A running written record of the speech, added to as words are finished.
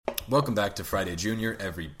Welcome back to Friday Junior,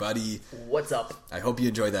 everybody. What's up? I hope you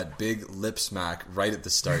enjoy that big lip smack right at the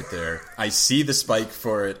start there. I see the spike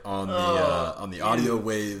for it on the audio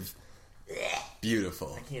wave.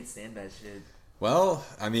 Beautiful. I can't stand that shit. Well,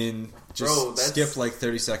 I mean, just skip like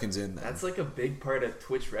 30 seconds in then. That's like a big part of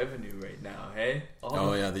Twitch revenue right now, hey?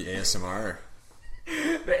 Oh yeah, the ASMR.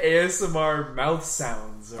 The ASMR mouth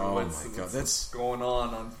sounds are that's what's going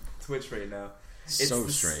on Twitch right now.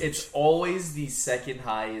 Strange. It's always the second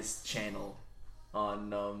highest channel on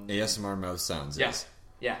ASMR mouth sounds.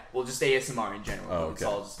 Yeah. Well, just ASMR in general. Oh, okay. It's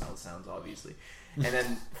all just mouth sounds, obviously. And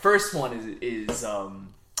then first one is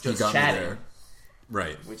just chatting,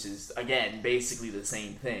 right? Which is again basically the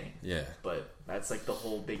same thing. Yeah, but that's like the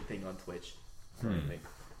whole big thing on Twitch.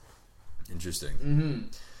 Interesting. Mm-hmm.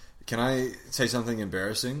 Can I say something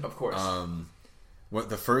embarrassing? Of course. What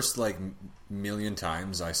the first million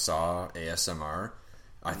times I saw ASMR,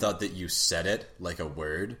 I thought that you said it like a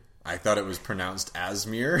word. I thought it was pronounced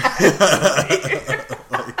Asmir.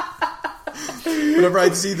 Whenever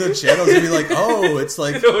I'd see the channels, I'd be like, "Oh, it's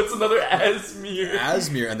like no, it's another Asmir."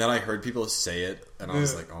 Asmir, and then I heard people say it, and I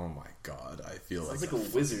was like, "Oh my god, I feel Sounds like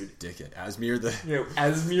a wizard." Dickhead, Asmir the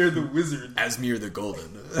Asmir the wizard, Asmir the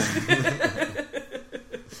golden.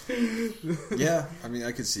 Yeah, I mean,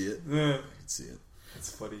 I could see it. I could see it.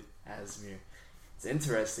 It's funny, Asmir. It's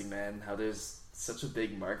interesting, man, how there's such a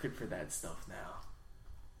big market for that stuff now.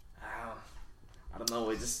 I don't know.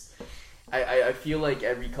 I feel like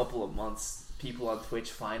every couple of months, people on Twitch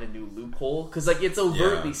find a new loophole because it's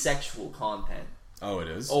overtly sexual content. Oh, it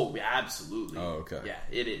is? Oh, yeah, absolutely. Oh, okay. Yeah,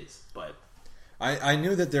 it is. But I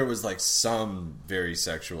knew that there was some very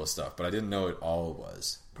sexual stuff, but I didn't know it all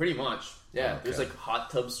was. Pretty much. Yeah, okay. There's hot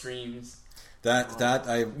tub streams. That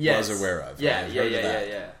I was aware of. Yeah.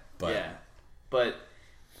 But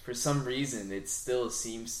for some reason, it still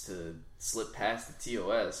seems to slip past the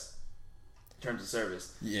TOS, terms of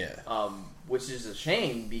service. Yeah. Which is a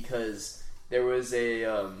shame because there was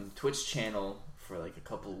a Twitch channel for a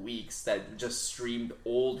couple of weeks that just streamed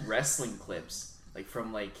old wrestling clips,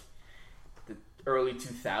 from the early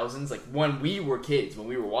 2000s, when we were kids, when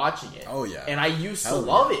we were watching it. Oh yeah. And I used to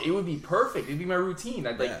love it. It would be perfect. It'd be my routine.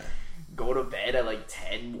 I'd go to bed at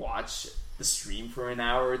 10, watch the stream for an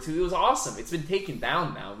hour or two. It was awesome. It's been taken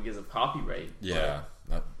down now because of copyright. Yeah.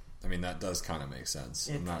 That does kind of make sense.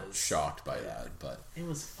 I'm not shocked by that, but it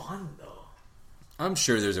was fun though. I'm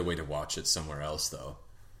sure there's a way to watch it somewhere else though.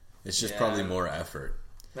 It's just probably more effort.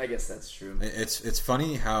 I guess that's true. It's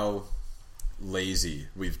funny how lazy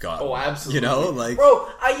we've gotten. Oh, absolutely. Bro,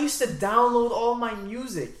 I used to download all my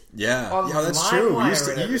music. Yeah, that's true.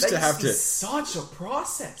 You used to have to such a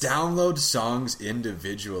process. Download songs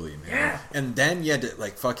individually, man. Yeah. And then you had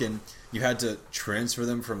to you had to transfer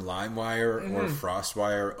them from LimeWire or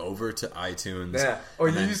FrostWire over to iTunes. Yeah. Or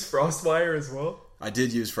you used FrostWire as well? I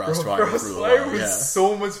did use FrostWire for a while. FrostWire was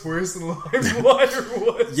so much worse than LimeWire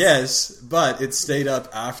was. Yes, but it stayed up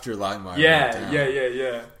after LimeWire.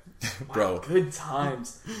 Yeah. Bro, wow, good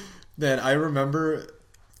times. Man, I remember.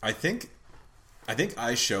 I think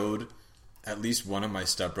I showed at least one of my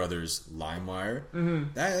stepbrothers LimeWire.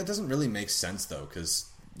 Mm-hmm. That doesn't really make sense though, because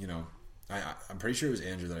I'm pretty sure it was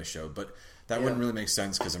Andrew that I showed, but that wouldn't really make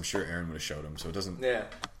sense because I'm sure Aaron would have showed him. So it doesn't. Yeah.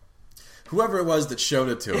 Whoever it was that showed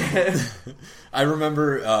it to him, I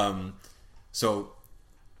remember. So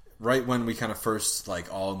right when we kind of first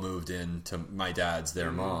all moved into my dad's,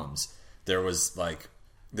 their mom's, there was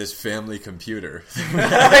this family computer. We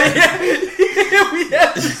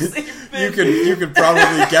had the same thing. You could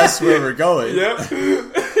probably guess where we're going. Yep.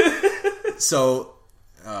 So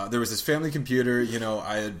there was this family computer.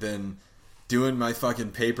 I had been doing my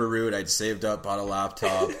fucking paper route. I'd saved up, bought a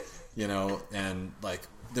laptop. And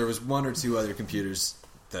there was one or two other computers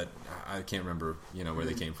that I can't remember. Where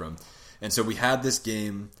they came from. And so we had this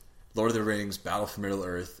game, Lord of the Rings, Battle for Middle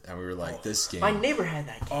Earth, and we were this game. My neighbor had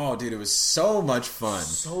that game. Oh, dude, it was so much fun.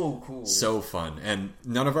 So cool. So fun. And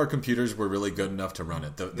none of our computers were really good enough to run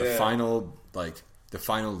it. The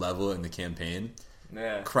final level in the campaign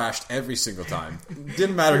crashed every single time.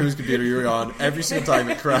 Didn't matter whose computer you were on. Every single time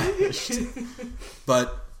it crashed.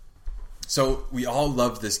 But, so we all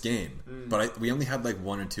loved this game. But we only had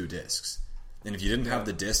one or two discs. And if you didn't have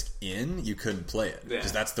the disc in, you couldn't play it.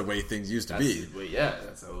 Because that's the way things used to be.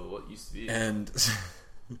 That's how it used to be. And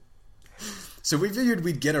so we figured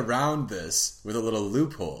we'd get around this with a little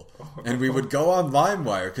loophole. And we would go on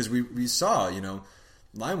LimeWire, because we saw,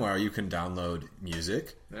 LimeWire, you can download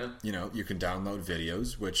music. Yeah. You can download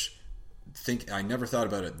videos, which I never thought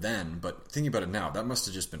about it then, but thinking about it now, that must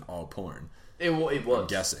have just been all porn. It was. I'm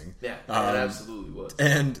guessing. Yeah, it absolutely was.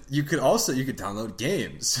 And you could download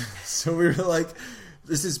games. So we were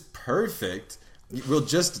this is perfect. We'll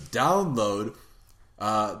just download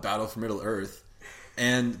Battle for Middle Earth,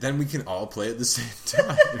 and then we can all play at the same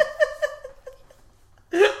time.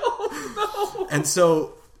 Oh no! And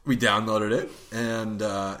so we downloaded it, and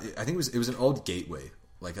I think it was an old Gateway,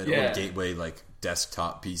 like an old Gateway like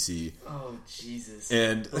desktop PC. Oh Jesus!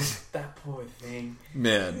 And that poor thing.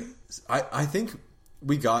 Man, I think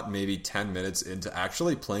we got maybe 10 minutes into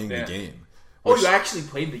actually playing the game. Oh, you actually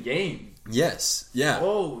played the game? Yes. Yeah.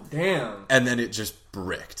 Oh, damn. And then it just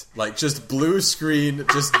bricked. Like, just blue screen,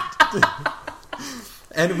 just...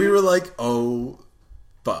 And we were like, oh,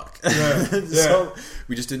 fuck. Yeah. So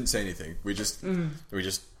we just didn't say anything. We just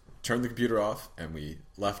turned the computer off, and we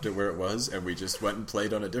left it where it was, and we just went and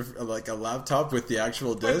played on a laptop with the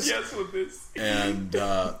actual disc. Yes, with this. And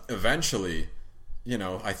eventually... You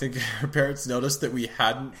know, I think our parents noticed that we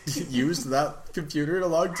hadn't used that computer in a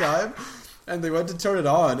long time, and they went to turn it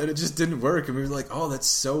on, and it just didn't work. And we were like, "Oh, that's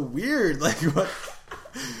so weird! Like, what?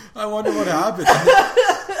 I wonder what happened."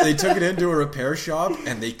 They took it into a repair shop,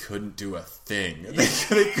 and they couldn't do a thing.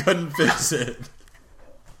 They couldn't fix it.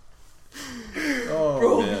 Oh,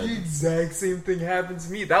 bro, man. the exact same thing happened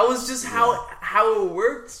to me. That was just how it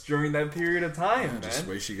worked during that period of time, man. Just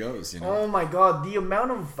the way she goes, you know. Oh my god, the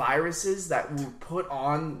amount of viruses that were put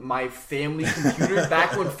on my family computer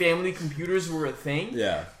back when family computers were a thing.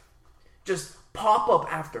 Yeah. Just pop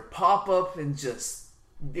up after pop up, and just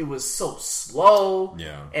it was so slow.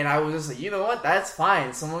 Yeah. And I was just like, you know what? That's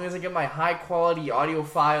fine. So long as I get my high quality audio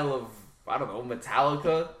file of, I don't know,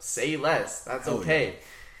 Metallica, say less. That's okay.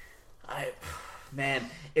 Yeah. Man,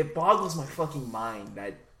 it boggles my fucking mind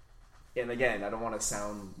that, and again, I don't want to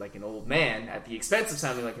sound like an old man at the expense of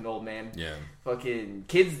sounding like an old man. Yeah. Fucking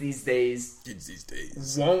kids these days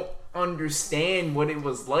won't understand what it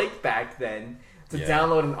was like back then to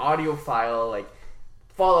download an audio file like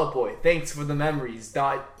Fall Out Boy, thanks for the memories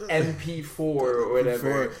 .mp4 or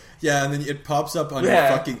whatever. Yeah, and then it pops up on your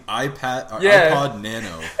fucking iPod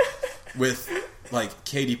Nano with like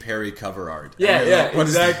Katy Perry cover art. Yeah,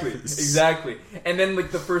 like, exactly. And then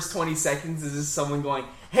like the first 20 seconds is just someone going,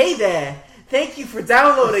 "Hey there, thank you for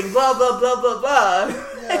downloading blah blah blah blah blah."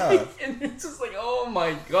 Yeah. And it's just like, oh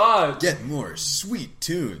my god. Get more sweet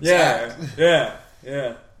tunes. Yeah.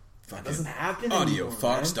 That doesn't happen anymore.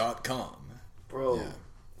 Audiofox.com. Bro. Yeah.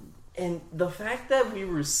 And the fact that we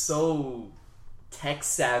were so tech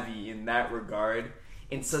savvy in that regard.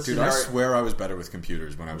 Dude, I swear I was better with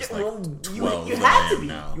computers when I was 12 you than I am be.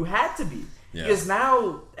 now. You had to be. Yeah. Because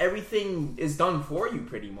now everything is done for you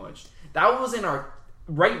pretty much. That was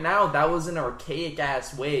right now, that was an archaic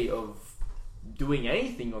ass way of doing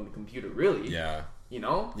anything on the computer, really. Yeah. You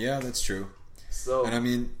know? Yeah, that's true. So, and I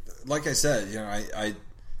mean, like I said, you know,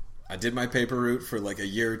 I did my paper route for like a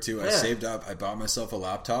year or two. I saved up. I bought myself a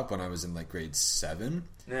laptop when I was in like grade 7.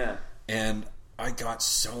 Yeah. And I got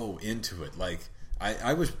so into it. Like,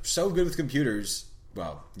 I was so good with computers.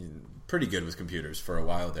 Well, pretty good with computers for a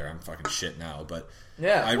while there. I'm fucking shit now, but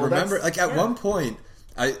I remember like at one point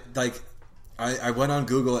I went on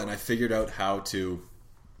Google and I figured out how to.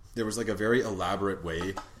 There was like a very elaborate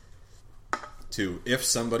way to, if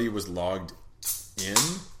somebody was logged in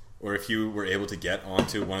or if you were able to get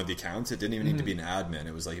onto one of the accounts, it didn't even need to be an admin.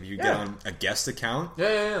 It was like if you get on a guest account,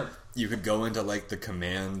 you could go into like the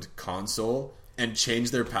command console and change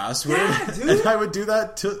their password. Yeah, dude. And I would do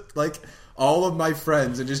that to like all of my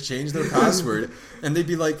friends and just change their password. And they'd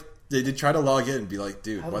be like, they'd try to log in and be like,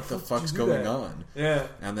 dude, what the fuck's going on? Yeah.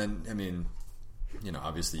 And then, I mean, you know,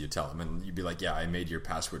 obviously you tell them and you'd be like, yeah, I made your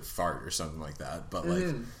password fart or something like that. But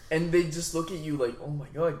like, and they just look at you like, oh my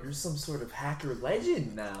god, you're some sort of hacker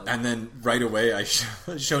legend now. And then right away I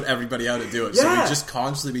showed everybody how to do it. So we'd just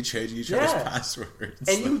constantly be changing each other's passwords.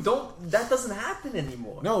 And you don't, that doesn't happen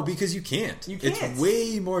anymore. No, because you can't. You can't. It's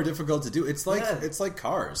way more difficult to do. It's like, it's like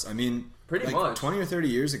cars. I mean, pretty like much 20 or 30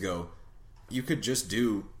 years ago, you could just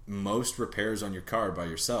do most repairs on your car by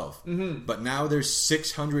yourself. But now there's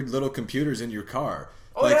 600 little computers in your car.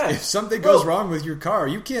 Oh, like, if something goes wrong with your car,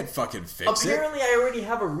 you can't fucking fix it. Apparently, I already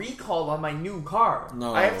have a recall on my new car.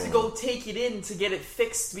 No. I have to go take it in to get it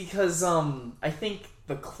fixed because I think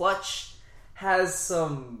the clutch has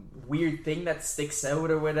some weird thing that sticks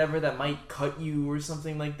out or whatever that might cut you or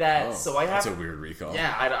something like that. Oh, so that's a weird recall.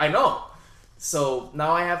 Yeah, I know. So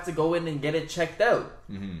now I have to go in and get it checked out.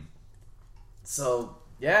 So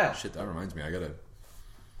yeah. Shit, that reminds me. I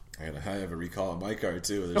have a recall on my car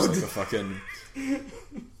too. There's like a fucking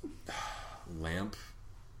lamp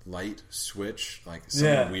light switch, like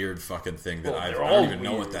some weird fucking thing that I don't even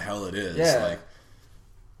know what the hell it is. Yeah.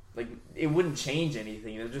 Like it wouldn't change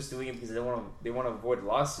anything. They're just doing it because they want to avoid a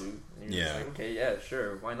lawsuit. And you're just like, okay, yeah,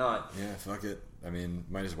 sure, why not? Yeah, fuck it. I mean,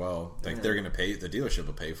 might as well. Like they're gonna pay. The dealership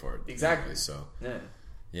will pay for it exactly. Anyway, so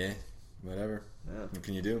yeah, whatever. Yeah. What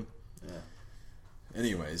can you do? Yeah.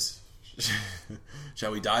 Anyways,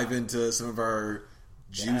 shall we dive into some of our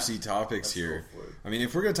juicy topics here? I mean,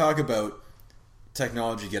 if we're gonna talk about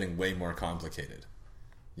technology getting way more complicated,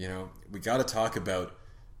 we got to talk about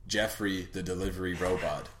Jeffrey, the delivery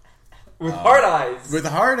robot. With hard eyes. With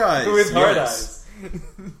hard eyes. With hard eyes.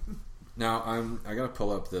 Now, I got to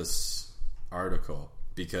pull up this article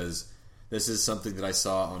because this is something that I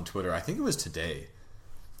saw on Twitter. I think it was today.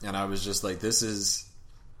 And I was just like, this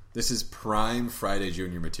is prime Friday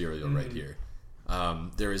Junior material right here.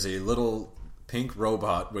 There is a little pink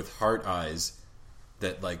robot with heart eyes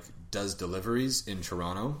that like does deliveries in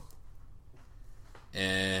Toronto.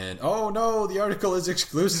 And oh no, the article is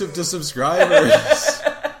exclusive to subscribers.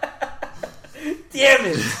 Damn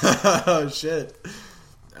it! Oh shit.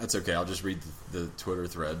 That's okay. I'll just read the Twitter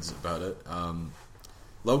threads about it.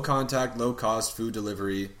 Low contact, low cost food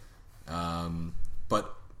delivery.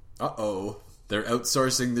 But they're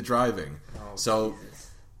outsourcing the driving. Oh, so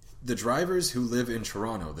Jesus. The drivers who live in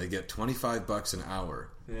Toronto, they get $25 an hour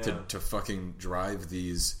to fucking drive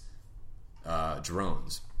these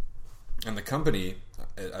drones. And the company,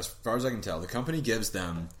 as far as I can tell, the company gives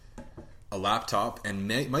them a laptop and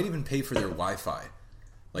might even pay for their Wi-Fi.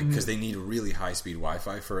 Like, because they need really high-speed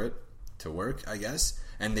Wi-Fi for it to work, I guess.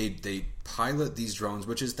 And they pilot these drones,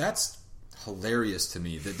 that's hilarious to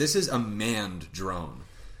me. That this is a manned drone.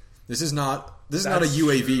 This is not a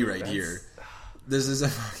UAV right here. This is a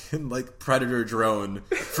fucking, like, Predator drone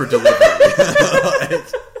for delivery.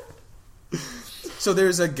 So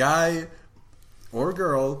there's a guy or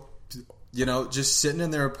girl, just sitting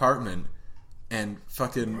in their apartment and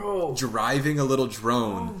fucking driving a little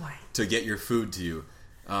drone to get your food to you.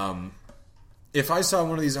 If I saw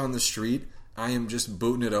one of these on the street, I am just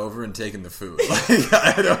booting it over and taking the food. Like,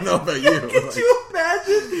 I don't know about you. Could you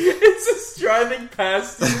imagine? It's just driving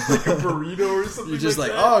past you like a burrito or something. You're just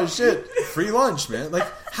like that. Oh shit, free lunch, man. Like,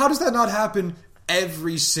 how does that not happen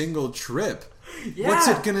every single trip? Yeah. What's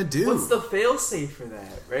it gonna do? What's the fail-safe for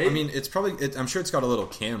that, right? I mean, it's probably... I'm sure it's got a little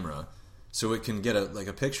camera, so it can get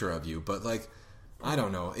a picture of you. But, like, I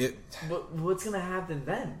don't know. What's gonna happen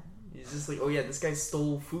then? It's just like, oh yeah, this guy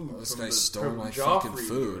stole food. This guy stole my fucking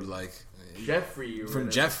food. Like... Jeffrey. From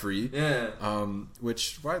Jeffrey. Yeah.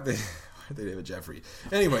 Why did they name it Jeffrey?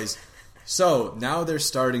 Anyways, so now they're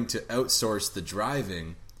starting to outsource the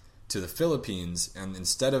driving to the Philippines, and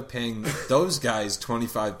instead of paying those guys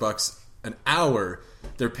 $25 an hour,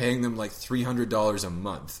 they're paying them like $300 a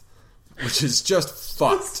month, which is just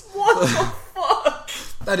fucked. What the fuck?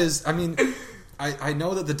 That is, I mean, I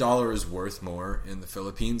know that the dollar is worth more in the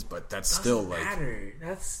Philippines, but that's still like... matter.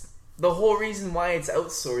 That's the whole reason why it's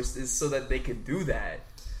outsourced, is so that they can do that.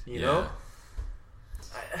 You know?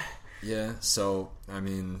 Yeah. So I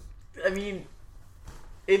mean,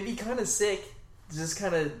 it'd be kind of sick to just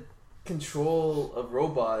kind of control a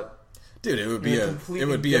robot. Dude, it would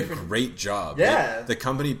be a great job. Yeah. The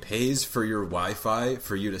company pays for your Wi-Fi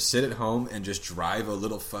for you to sit at home and just drive a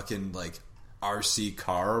little fucking like RC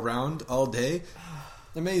car around all day.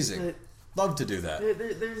 Amazing. Love to do that.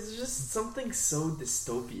 There's just something so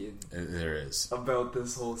dystopian. There is. About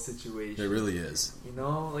this whole situation. There really is.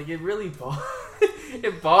 Like, it really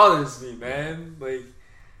it bothers me, man. Like,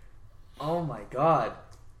 oh my god.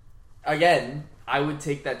 Again, I would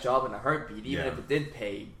take that job in a heartbeat, even if it did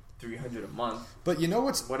pay $300 a month. But you know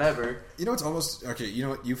what's... Whatever. You know what's almost... Okay, you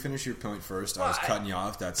know what? You finish your point first. I was cutting you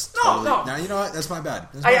off. That's totally... No. Now, you know what? That's my bad.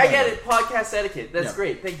 I get it. Podcast etiquette. That's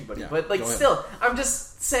great. Thank you, buddy. Yeah, but, like, still, I'm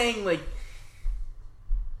just saying, like...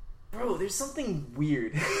 Bro, there's something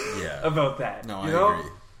weird about that. No, I agree.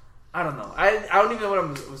 I don't know. I don't even know what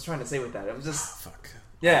I was trying to say with that. I was just... fuck.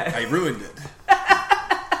 Yeah. I ruined it.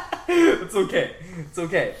 It's okay. It's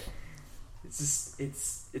okay. It's just...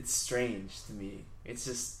 It's strange to me. It's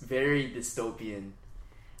just very dystopian.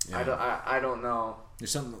 Yeah. I don't know.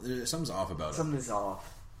 Something's off about it. Something's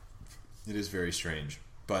off. It is very strange.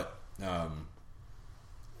 But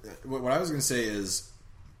what I was going to say is,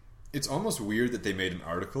 it's almost weird that they made an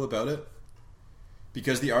article about it,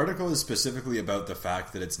 because the article is specifically about the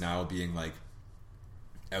fact that it's now being like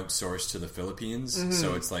outsourced to the Philippines. Mm-hmm.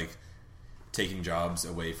 So it's like taking jobs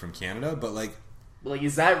away from Canada. But like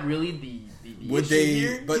is that really the would issue they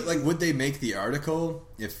here? But like, would they make the article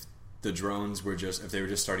if the drones were if they were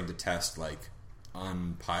just starting to test like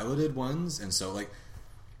unpiloted ones? And so like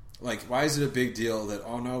why is it a big deal that,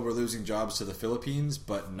 oh no, we're losing jobs to the Philippines,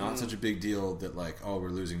 but not such a big deal that like, oh, we're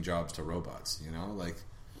losing jobs to robots, you know? Like,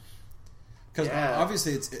 Because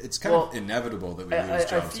obviously it's kind of inevitable that we lose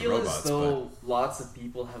jobs to robots. I feel as though lots of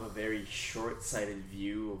people have a very short-sighted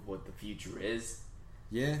view of what the future is.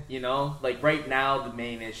 Yeah. You know? Like, right now, the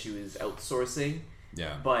main issue is outsourcing.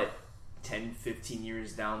 Yeah. But 10, 15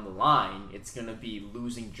 years down the line, it's going to be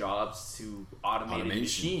losing jobs to automated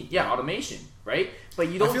machine. Yeah, automation, right? But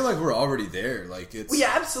you don't... I feel like we're already there. Like, it's... We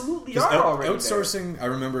absolutely are already outsourcing, there. I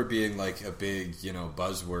remember being, like, a big,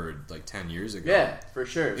 buzzword, like, 10 years ago. Yeah, for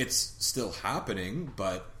sure. It's still happening,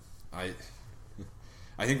 but I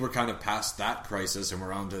think we're kind of past that crisis, and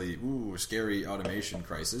we're on to the, scary automation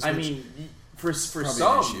crisis. I mean... For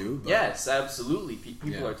some, issue, yes, absolutely.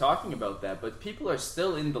 People are talking about that, but people are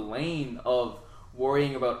still in the lane of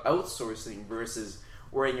worrying about outsourcing versus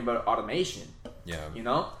worrying about automation. Yeah. You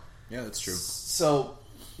know? Yeah, that's true. So,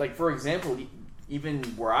 like, for example, even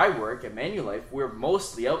where I work at Manulife, we're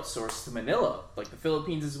mostly outsourced to Manila, like the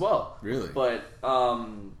Philippines as well. Really? But,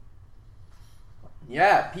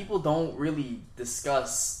 people don't really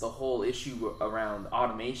discuss the whole issue around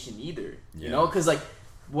automation either. You know? Because, like,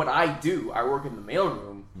 what I do, I work in the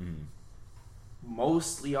mailroom,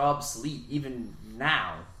 mostly obsolete, even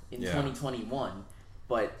now in 2021.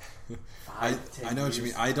 But I know what you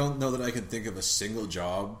mean. I don't know that I can think of a single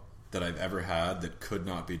job that I've ever had that could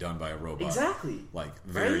not be done by a robot. Exactly. Like,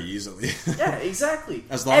 very easily. Yeah, exactly.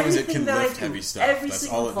 As long as it can lift heavy stuff. That's all it needs.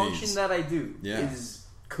 Every single function that I do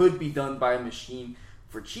could be done by a machine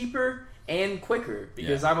for cheaper and quicker,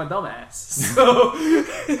 because I'm a dumbass. So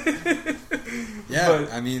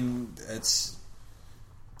I mean, it's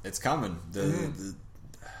coming.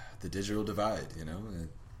 The digital divide,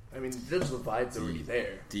 I mean, the digital divide's already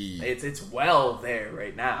there. It's well there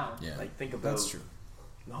right now. Yeah, like, think about that's true.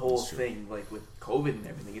 The whole thing, like with COVID and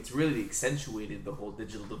everything. It's really accentuated the whole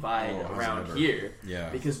digital divide around here.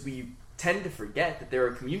 Yeah, because we tend to forget that there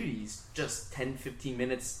are communities just 10, 15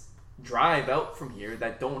 minutes drive out from here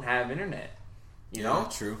that don't have internet. You know?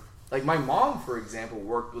 True. Like, my mom, for example,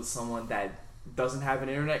 worked with someone that doesn't have an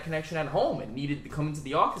internet connection at home and needed to come into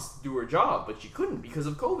the office to do her job, but she couldn't because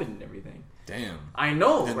of COVID and everything. Damn. I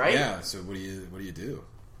know, right? Yeah, so what do you do?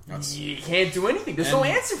 You can't do anything. There's no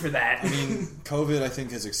answer for that. I mean, COVID, I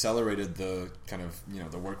think, has accelerated the kind of,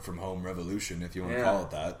 the work from home revolution, if you want to call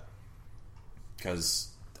it that. Because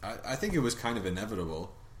I think it was kind of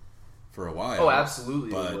inevitable for a while. Oh,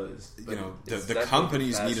 absolutely, but, it was. But the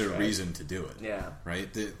companies needed a reason to do it. Yeah.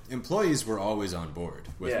 Right? The employees were always on board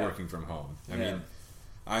with working from home. I mean,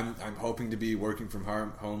 I'm hoping to be working from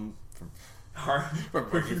home from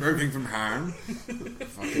working from home.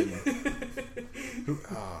 Fucking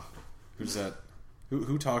who's that?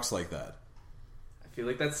 Who talks like that? I feel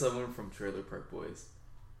like that's someone from Trailer Park Boys.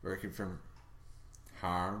 Working from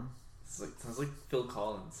harm. Sounds like Phil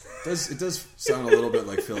Collins. It does sound a little bit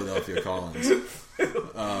like Philadelphia Collins.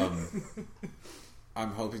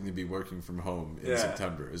 I'm hoping to be working from home in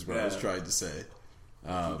September is what I was trying to say.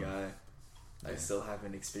 Lucky guy. I still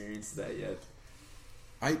haven't experienced that yet.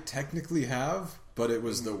 I technically have, but it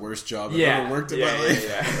was the worst job I've ever worked in my life.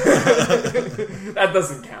 That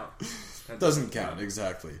doesn't count. Doesn't count,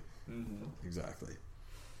 exactly. Mm-hmm. Exactly.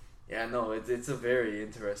 Yeah, no, it's a very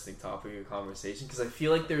interesting topic of conversation, because I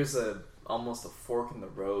feel like there's almost a fork in the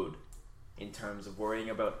road in terms of worrying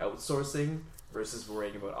about outsourcing versus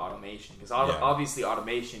worrying about automation. Because obviously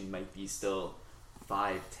automation might be still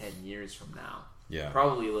 5-10 years from now. Yeah.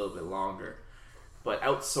 Probably a little bit longer. But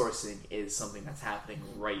outsourcing is something that's happening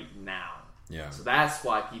right now. Yeah. So that's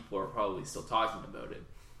why people are probably still talking about it.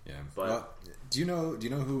 Yeah. But do you know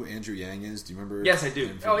who Andrew Yang is? Do you remember? Yes, I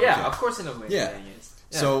do. Oh yeah, of course I know who Andrew Yang is.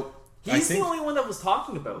 Yeah. So he's the only one that was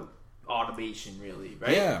talking about automation, really,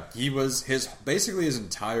 right? Yeah, he was his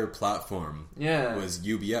entire platform was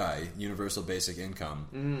UBI, Universal Basic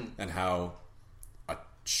Income, and how a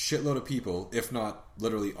shitload of people, if not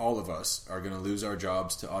literally all of us, are going to lose our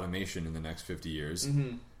jobs to automation in the next 50 years.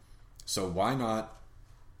 Mm-hmm. So why not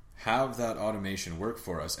have that automation work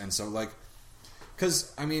for us? And so, like,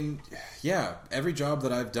 because I mean, every job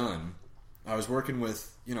that I've done, I was working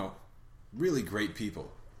with really great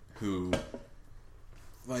people who,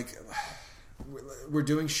 like, we're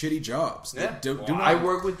doing shitty jobs. Yeah. I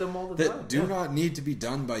work with them all the time. That do not need to be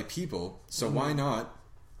done by people. So why not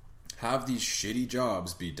have these shitty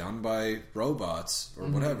jobs be done by robots or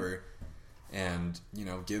whatever, and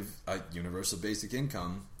give a universal basic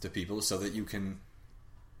income to people so that you can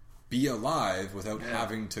be alive without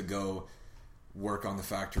having to go work on the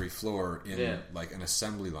factory floor in like an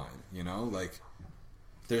assembly line. Like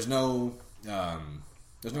there's no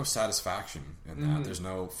satisfaction in that. There's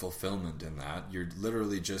no fulfillment in that. You're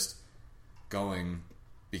literally just going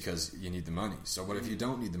because you need the money. So what if you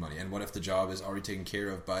don't need the money? And what if the job is already taken care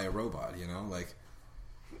of by a robot, you know? Like,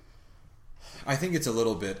 I think it's a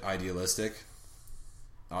little bit idealistic.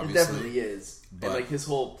 Obviously. It definitely is. But, and like his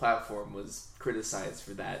whole platform was criticized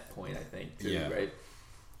for that point, I think, too, right?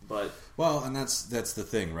 But well, and that's the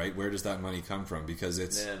thing, right? Where does that money come from? Because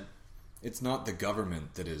it's not the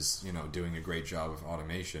government that is, you know, doing a great job of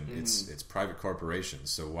automation. It's private corporations.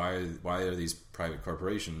 So why are these private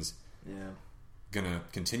corporations gonna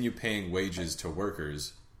continue paying wages to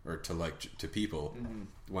workers or to people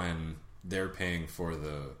when they're paying for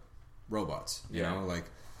the robots? You know, like,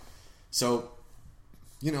 so,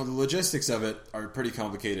 you know, the logistics of it are pretty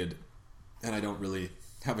complicated, and I don't really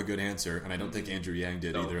have a good answer, and I don't think Andrew Yang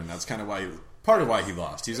did either, and that's kind of part of why he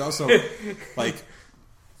lost. He's also like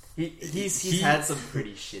he's had some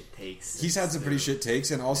pretty shit takes. He's had some pretty shit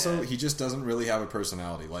takes, and also he just doesn't really have a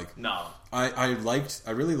personality. Like, no, I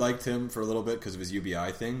really liked him for a little bit because of his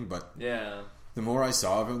UBI thing, but the more I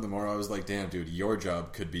saw of him, the more I was like, damn, dude, your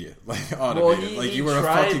job could be like automated. Well, you were a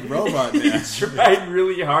fucking robot, man. He tried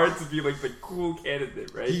really hard to be like the cool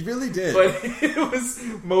candidate, right? He really did. But it was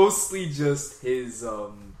mostly just his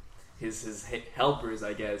helpers,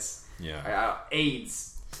 I guess. Yeah.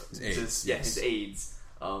 Aides. His aides.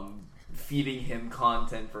 Feeding him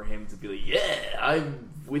content for him to be like, yeah, I'm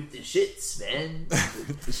with the shits, man.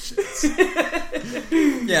 With the shits.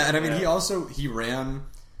 Yeah, and I mean, he ran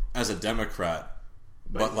as a Democrat,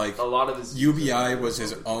 but like a lot of his UBI was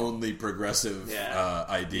his only progressive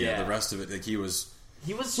idea. The rest of it, like he was,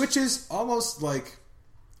 which is almost like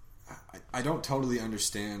I don't totally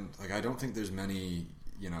understand. Like, I don't think there's many,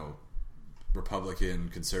 you know, Republican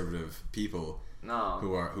conservative people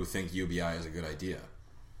who think UBI is a good idea.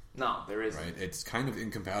 No, there isn't. Right? It's kind of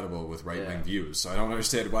incompatible with right-wing views, so I don't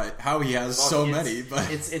understand how he has so many.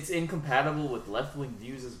 But it's incompatible with left-wing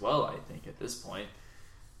views as well, I think, at this point.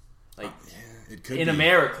 Like, it could in be.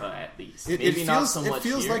 America, at least. Maybe not so much. It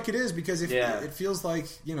feels here. like it is, because it feels like,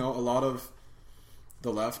 you know, a lot of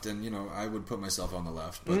the left, and, you know, I would put myself on the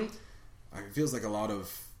left, but it feels like a lot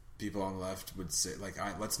of people on the left would say, like,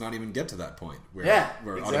 let's not even get to that point where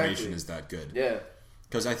automation is that good. Yeah.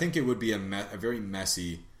 Because I think it would be a very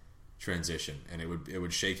messy transition, and it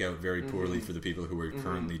would shake out very poorly for the people who are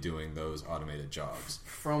currently doing those automated jobs.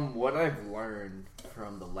 From what I've learned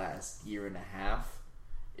from the last year and a half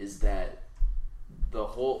is that the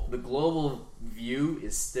global view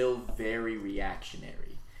is still very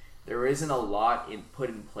reactionary. There isn't a lot put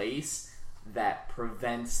in place that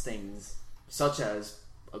prevents things such as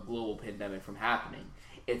a global pandemic from happening.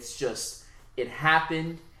 It's just, it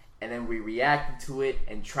happened, and then we reacted to it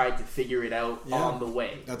and tried to figure it out on the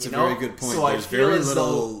way. That's a very good point. So there's very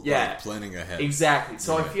little planning ahead. Exactly.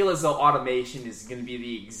 So I feel as though automation is going to be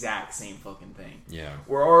the exact same fucking thing. Yeah.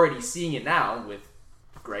 We're already seeing it now with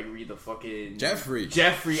Gregory the fucking... Jeffrey,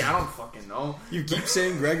 I don't fucking know. You keep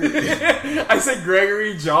saying Gregory. I said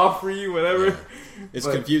Gregory, Joffrey, whatever. Yeah. It's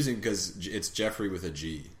confusing because it's Jeffrey with a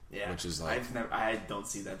G. Yeah. Which is like... I don't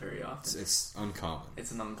see that very often. It's uncommon.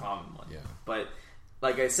 It's an uncommon one. Yeah. But...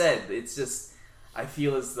 like I said, it's just, I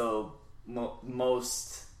feel as though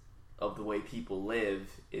most of the way people live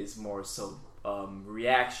is more so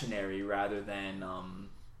reactionary rather than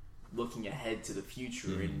looking ahead to the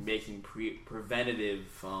future and making preventative,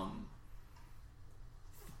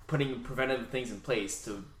 putting preventative things in place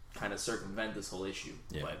to kind of circumvent this whole issue.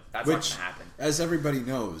 Yeah. But that's not going to happen. As everybody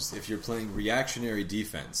knows, if you're playing reactionary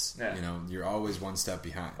defense, you know, you're always one step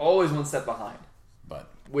behind. Always one step behind. But...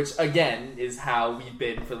 which, again, is how we've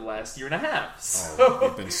been for the last year and a half. So.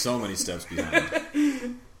 We've been so many steps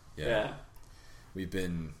behind. Yeah. We've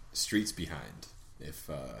been streets behind, if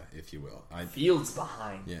you will. Fields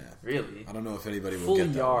behind. Yeah. Really? I don't know if anybody will full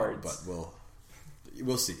get that yards. One, but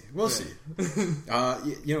we'll see. We'll see.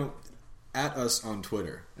 You know, at us on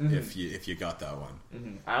Twitter, if you got that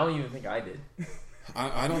one. I don't even think I did.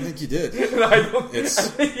 I don't think you did. I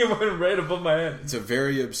think it went right above my head. It's a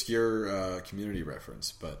very obscure community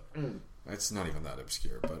reference, but it's not even that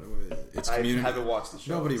obscure. But it's community. I haven't watched the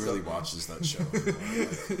show. Nobody really watches that show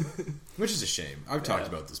anymore, which is a shame. I've talked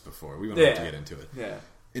about this before. We won't have to get into it. Yeah.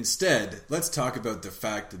 Instead, let's talk about the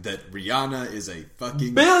fact that Rihanna is a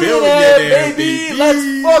fucking billionaire, baby!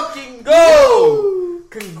 Let's fucking go! Woo!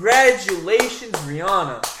 Congratulations,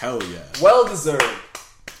 Rihanna. Hell yeah. Well deserved.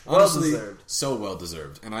 Honestly, so well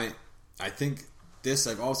deserved. And I think this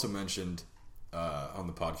I've also mentioned on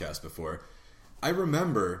the podcast before. I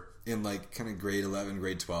remember in like kind of grade 11,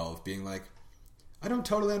 grade 12 being like, I don't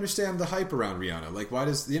totally understand the hype around Rihanna. Like, why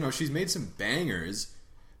does, you know, she's made some bangers,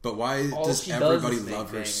 but why does everybody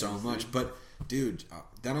love her so much? But Dude,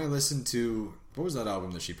 then I listened to... What was that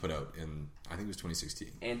album that she put out in... I think it was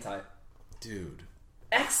 2016. Anti. Dude.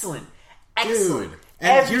 Excellent. Dude.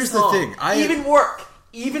 And here's the thing.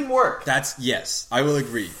 Even work. That's... Yes. I will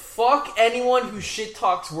agree. Fuck anyone who shit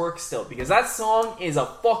talks work still. Because that song is a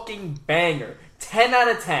fucking banger. 10 out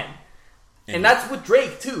of 10. And that's with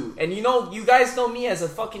Drake, too. And you guys know me as a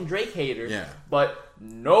fucking Drake hater. Yeah. But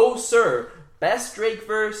no, sir. Best Drake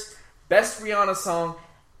verse, best Rihanna song,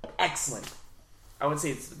 excellent. I wouldn't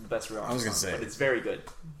say it's the best Rihanna I was gonna song, say. but it's very good.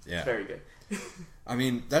 Yeah. It's very good. I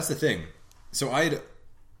mean, that's the thing. So I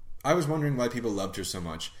was wondering why people loved her so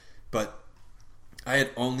much, but I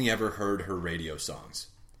had only ever heard her radio songs.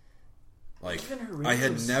 Like, I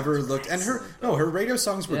had never looked... And her radio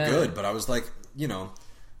songs were good, but I was like,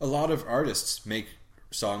 a lot of artists make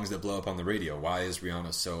songs that blow up on the radio. Why is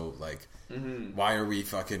Rihanna so, like... Mm-hmm. Why are we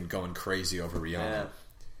fucking going crazy over Rihanna? Yeah.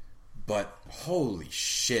 But holy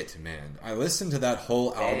shit, man. I listened to that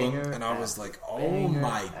whole album and I was like, oh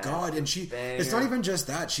my god. And it's not even just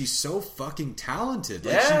that. She's so fucking talented.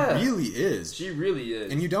 Like, she really is. She really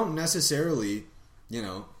is. And you don't necessarily,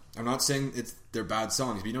 I'm not saying they're bad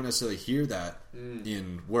songs, but you don't necessarily hear that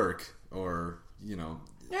in work or,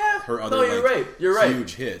 her other you're right.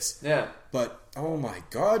 huge hits. Yeah. But, oh my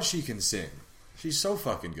god, she can sing. She's so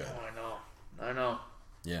fucking good. Oh, I know.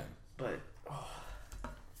 Yeah. But,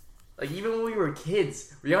 like, even when we were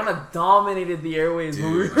kids, Rihanna dominated the airwaves. Dude,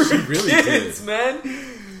 when we were kids, did. Man.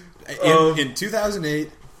 In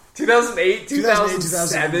 2008...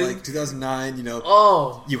 2007, like 2009,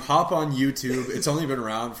 you hop on YouTube. It's only been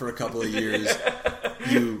around for a couple of years.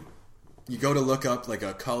 You go to look up like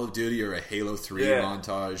a Call of Duty or a Halo 3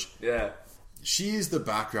 montage. Yeah. She's the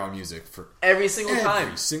background music for every single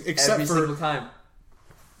time. Except for single time.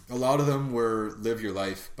 A lot of them were "Live Your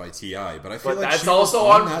Life" by T.I., but I feel like that's also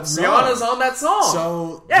on that song. Rihanna's on that song.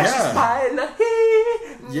 So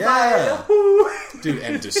dude,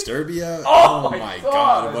 and Disturbia. Oh my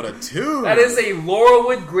god, what a tune! That is a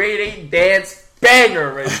Laurelwood grade 8 dance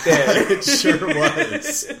banger right there. It sure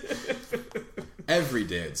was. Every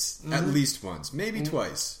dance, at least once, maybe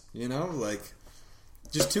twice. Like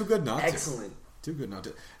just too good not to. Excellent. Too good not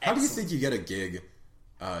to. How do you think you get a gig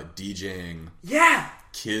DJing? Yeah.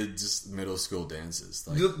 Kids' middle school dances.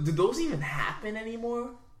 Like, do those even happen anymore?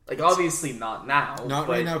 Like, obviously not now. Not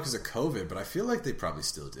right now because of COVID, but I feel like they probably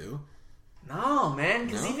still do. No, man,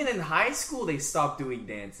 because even in high school they stopped doing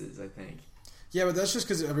dances, I think. Yeah, but that's just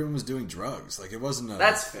because everyone was doing drugs. Like, it wasn't a...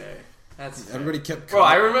 That's fair. Everybody kept... Bro,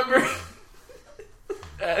 I remember...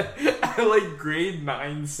 at like grade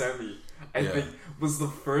 9 semi, I think, was the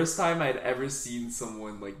first time I'd ever seen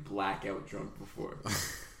someone, like, blackout drunk before.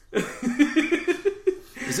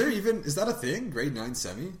 Is that a thing? Grade 9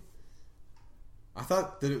 semi? I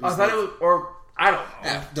thought that it was. I thought it was, or I don't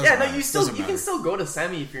know. No, you can still go to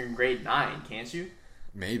semi if you're in grade 9, can't you?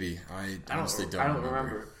 Maybe. I honestly don't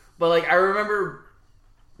remember. But like, I remember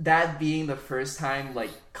that being the first time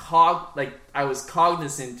like I was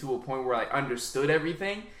cognizant to a point where I understood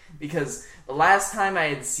everything, because the last time I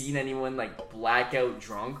had seen anyone like blackout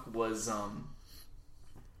drunk was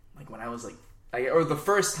like when I was or the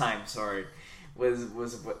first time, sorry, was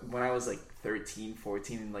when I was like 13,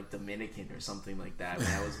 14 in like Dominican or something like that, when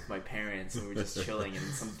I was with my parents and we were just chilling and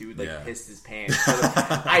some dude pissed his pants. So,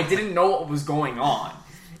 I didn't know what was going on.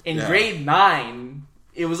 In grade 9,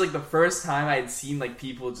 it was like the first time I had seen like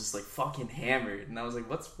people just like fucking hammered, and I was like,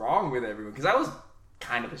 what's wrong with everyone? Because I was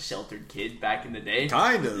kind of a sheltered kid back in the day.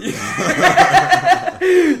 Kind of.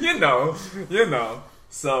 you know.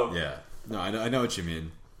 So yeah. No, I know what you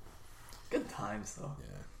mean. Good times though.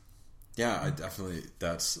 Yeah, I definitely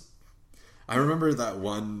I remember that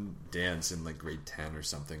one dance in like grade 10 or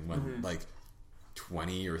something when like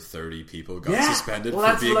 20 or 30 people got suspended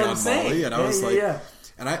for being on Molly, and I was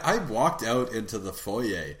and I walked out into the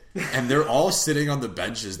foyer and they're all sitting on the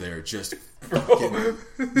benches there just fucking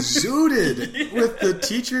zooted with the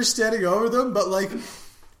teacher standing over them, but like,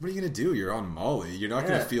 what are you going to do? You're on Molly. You're not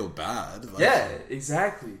going to feel bad. Like, yeah,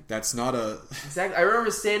 exactly. That's not a... Exactly. I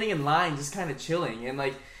remember standing in line just kind of chilling, and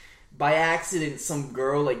like, by accident, some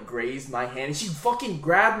girl like grazed my hand, and she fucking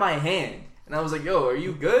grabbed my hand. And I was like, yo, are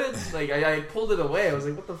you good? Like, I pulled it away. I was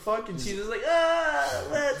like, what the fuck? And she was like,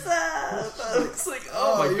 what's up? I was like,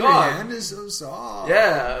 oh my god. Your hand is so soft.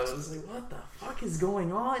 Yeah. I was like, what the fuck is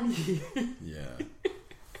going on here? Yeah.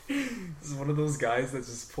 This is one of those guys that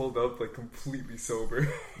just pulled up like completely sober.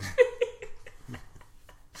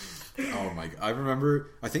 Oh my god. I remember,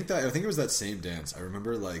 I think it was that same dance. I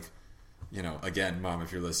remember like, again, Mom,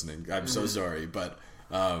 if you're listening, I'm so sorry, but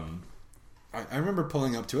I remember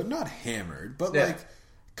pulling up to it, not hammered, but like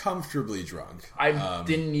comfortably drunk. I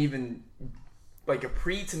didn't even like a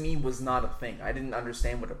pre to me was not a thing. I didn't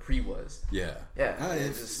understand what a pre was. Yeah.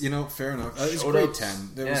 Just, fair enough. It was grade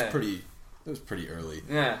 10. It was pretty early.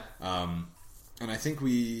 Yeah. And I think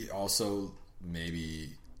we also maybe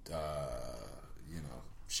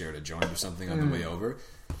shared a joint or something on the way over.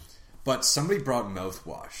 But somebody brought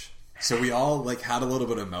mouthwash. So we all had a little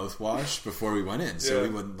bit of mouthwash before we went in, so we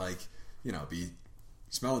wouldn't be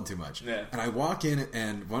smelling too much. Yeah. And I walk in,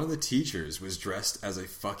 and one of the teachers was dressed as a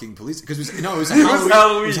fucking police because it was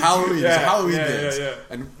Halloween. It was Halloween. It was Halloween dance. Yeah.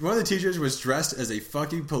 And one of the teachers was dressed as a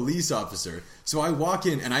fucking police officer. So I walk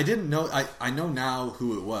in, and I didn't know. I know now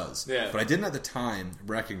who it was, but I didn't at the time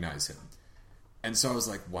recognize him. And so I was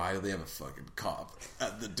like, why do they have a fucking cop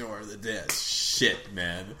at the door of the dance? Shit,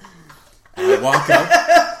 man. And I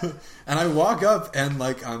walk up, and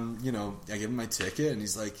I give him my ticket, and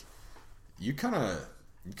he's like, you kind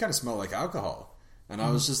of smell like alcohol. And I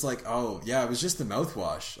was just like, oh yeah, it was just the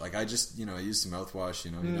mouthwash. I just I used some mouthwash.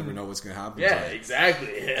 You never know what's gonna happen. Yeah,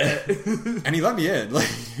 exactly. Yeah. And he let me in,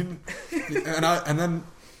 and then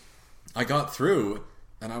I got through,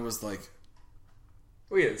 and I was like,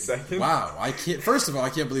 wait a second. Wow, first of all, I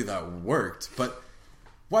can't believe that worked, but.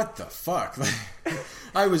 What the fuck?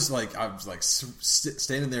 I was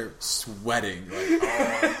standing there sweating.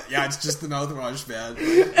 Yeah, it's just the mouthwash, man.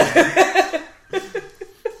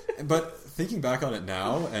 But thinking back on it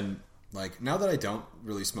now, and now that I don't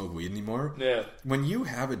really smoke weed anymore, when you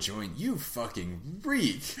have a joint, you fucking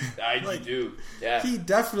reek. You do. Yeah. He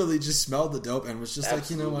definitely just smelled the dope and was just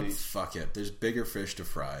you know what? Fuck it. There's bigger fish to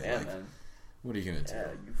fry. Yeah, man. What are you gonna do? Yeah,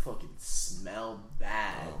 you fucking smell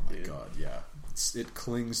bad. Oh my god, yeah. It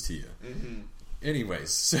clings to you. Mm-hmm. Anyways,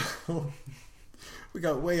 so we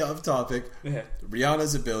got way off topic. Yeah.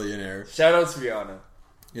 Rihanna's a billionaire. Shout out to Rihanna.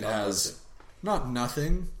 It has not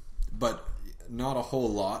nothing, but not a whole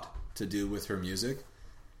lot to do with her music.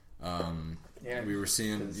 We were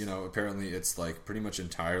seeing, apparently it's pretty much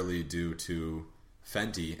entirely due to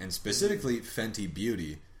Fenty, and specifically Fenty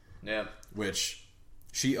Beauty. Yeah. Which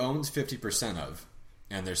she owns 50% of,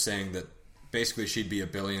 and they're saying that basically she'd be a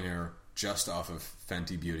billionaire just off of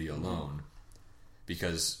Fenty Beauty alone,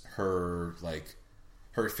 because her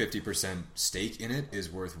 50% stake in it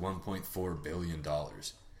is worth $1.4 billion. Oh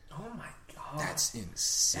my god, that's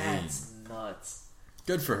insane. That's nuts.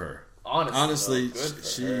 Good for her. Honestly,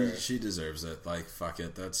 she deserves it. Fuck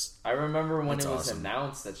it. I remember when it was awesome.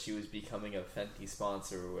 Announced that she was becoming a Fenty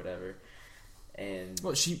sponsor or whatever, and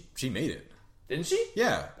she made it. Didn't she?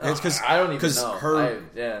 Yeah, it's because I don't even know.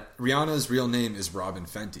 Rihanna's real name is Robin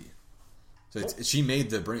Fenty. So she made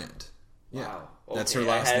the brand. Yeah. Wow. Okay, that's her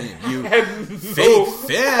last name. You fake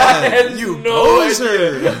fan. You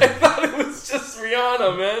poser. I thought it was just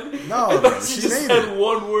Rihanna, man. No, bro, she just had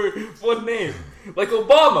one name. Like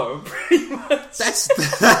Obama, pretty much. That's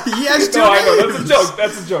he has two names. I know.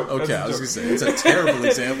 That's a joke. Okay, I was going to say, it's a terrible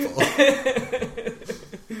example.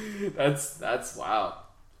 That's wow.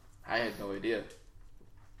 I had no idea.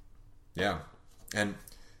 Yeah. And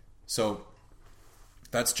so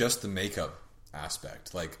that's just the makeup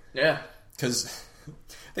aspect. Because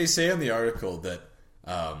they say in the article that,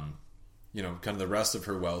 kind of the rest of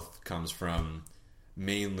her wealth comes from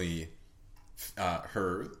mainly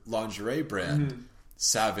her lingerie brand,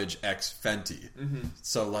 Savage X Fenty. Mm-hmm.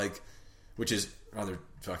 So, which is rather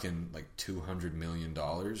fucking $200 million.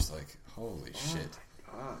 Holy shit.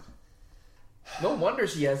 Oh my god. No wonder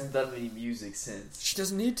she hasn't done any music since. She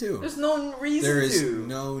doesn't need to. There's no reason to. There is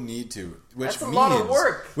no need to. That's a lot of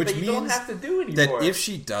work that you don't have to do anymore. That if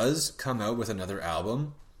she does come out with another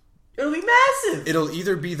album, it'll be massive. It'll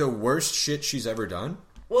either be the worst shit she's ever done,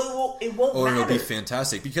 well, it won't or matter. It'll be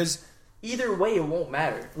fantastic, because either way, it won't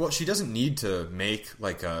matter. Well, she doesn't need to make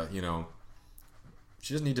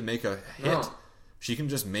she doesn't need to make a hit. No. She can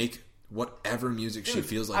just make whatever music she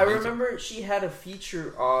feels like making. I remember she had a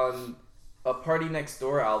feature on a Party Next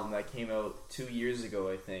Door album that came out 2 years ago,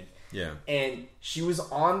 I think. Yeah. And she was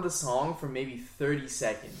on the song for maybe 30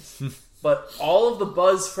 seconds. But all of the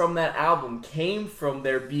buzz from that album came from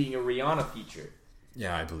there being a Rihanna feature.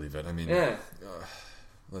 Yeah, I believe it. I mean, yeah.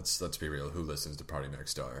 Let's be real. Who listens to Party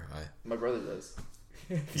Next Door? My brother does.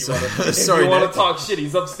 If you want to talk shit,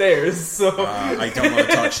 he's upstairs. So I don't want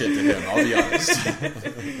to talk shit to him. I'll be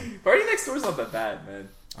honest. Party Next Door's not that bad, man.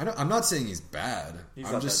 I'm not saying he's bad.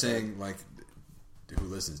 I'm just saying, who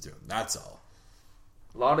listens to him? That's all.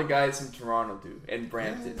 A lot of guys from Toronto do, and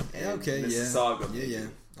Brampton, and Mississauga. Yeah.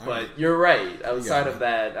 But you're right. Outside of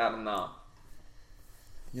that, I don't know.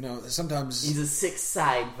 Sometimes he's a six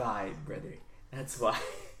side vibe, brother. That's why.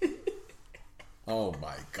 Oh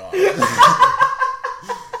my god!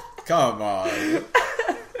 Come on.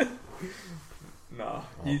 No.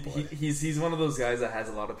 He's one of those guys that has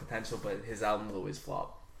a lot of potential, but his album will always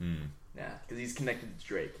flop. Yeah, because he's connected to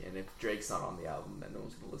Drake, and if Drake's not on the album, then no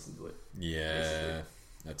one's gonna listen to it. Yeah, basically.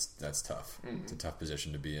 that's tough. It's a tough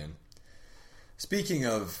position to be in. Speaking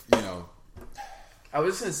of, I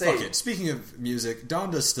was gonna say. Okay, speaking of music,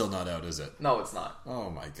 Donda's still not out, is it? No, it's not. Oh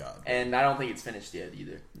my god! And I don't think it's finished yet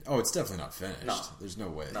either. Oh, it's definitely not finished. No, there's no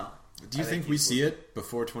way. No. Do you think we see it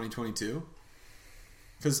before 2022?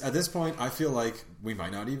 Because at this point, I feel like we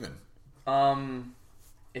might not even.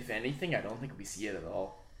 If anything, I don't think we see it at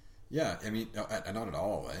all. Yeah, I mean, not at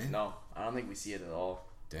all, eh? No, I don't think we see it at all.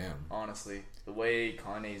 Damn. Honestly, the way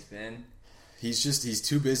Kanye's been. He's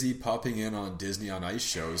too busy popping in on Disney on Ice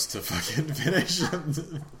shows to fucking finish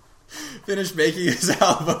making his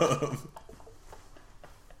album.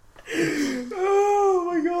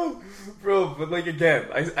 Oh my god. Bro, but like again,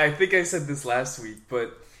 I think I said this last week,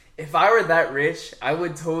 but if I were that rich, I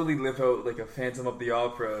would totally live out like a Phantom of the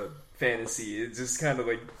Opera fantasy. It's just kind of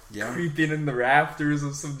like creeping in the rafters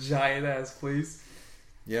of some giant ass place.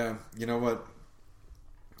 Yeah, you know what?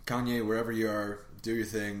 Kanye, wherever you are, do your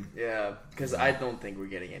thing. Yeah, because I don't think we're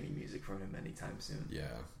getting any music from him anytime soon.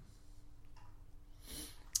 Yeah.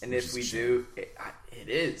 And if we do, it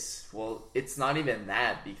is. Well, it's not even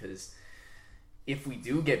that, because if we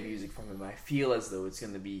do get music from him, I feel as though it's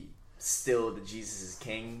going to be still the Jesus is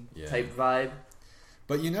King type vibe.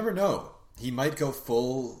 But you never know. He might go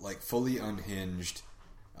fully unhinged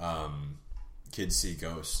Kids See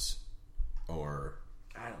Ghosts, or...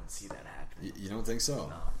 I don't see that happening. You don't think so?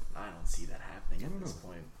 No, I don't see that happening at this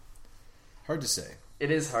point. Hard to say.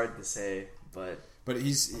 It is hard to say, but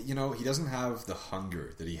he's, he doesn't have the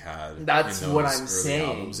hunger that he had. That's in those what I'm early saying.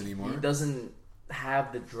 Albums anymore. He doesn't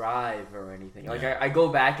have the drive or anything. Like I go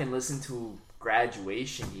back and listen to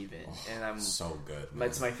Graduation even, and I'm so good.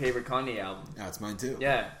 That's my favorite Kanye album. Yeah, it's mine too.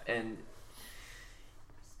 Yeah, and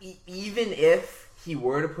even if he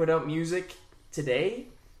were to put out music today,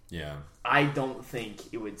 I don't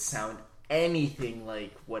think it would sound anything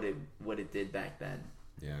like what it did back then.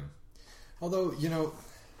 Yeah. Although,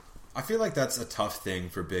 I feel like that's a tough thing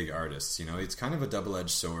for big artists. It's kind of a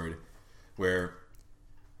double-edged sword where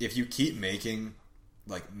if you keep making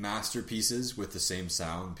like masterpieces with the same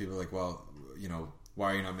sound, people are like, well,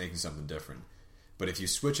 why are you not making something different? But if you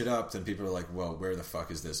switch it up, then people are like, well, where the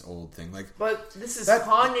fuck is this old thing? Like, but this is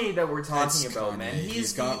Kanye that we're talking about, Kanye. Man.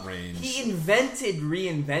 He's got range. He invented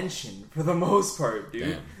reinvention for the most part, dude.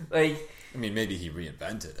 Damn. Like, I mean, maybe he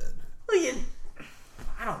reinvented it.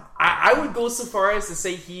 I would go so far as to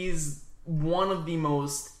say he's one of the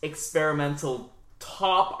most experimental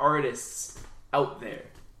top artists out there.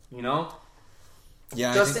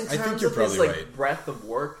 Yeah, just I in terms of his right. breadth of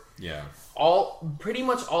work. Yeah. Pretty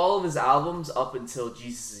much all of his albums up until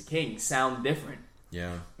Jesus is King sound different.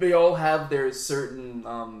 Yeah. They all have their certain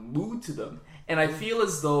mood to them. And I feel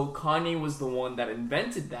as though Kanye was the one that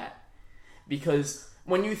invented that. Because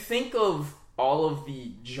when you think of all of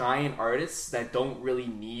the giant artists that don't really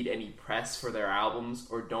need any press for their albums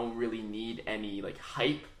or don't really need any like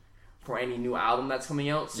hype for any new album that's coming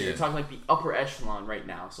out. So you're talking like the upper echelon right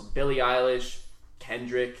now. So Billie Eilish,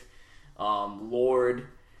 Kendrick, Lorde,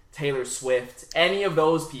 Taylor Swift, any of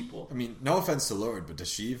those people. I mean, no offense to Lorde, but does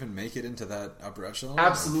she even make it into that upper echelon?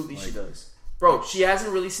 Absolutely she does. Bro, she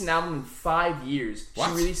hasn't released an album in 5 years. What?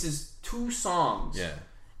 She releases 2 songs. Yeah.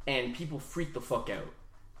 And people freak the fuck out.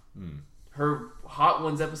 Her Hot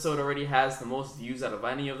Ones episode already has the most views out of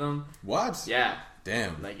any of them. What? Yeah.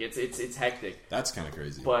 Damn. Like it's hectic. That's kind of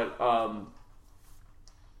crazy. But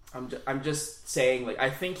I'm just saying, like, I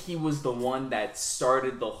think he was the one that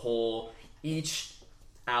started the whole each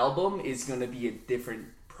album is going to be a different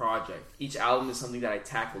project. Each album is something that I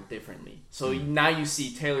tackle differently. So now you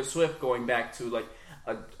see Taylor Swift going back to like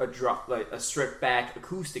a drop, like a stripped back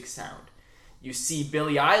acoustic sound. You see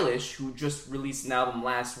Billie Eilish, who just released an album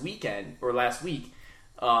last week,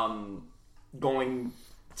 going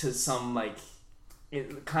to some like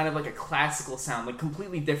kind of like a classical sound, like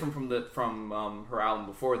completely different from her album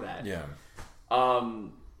before that. Yeah.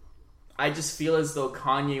 I just feel as though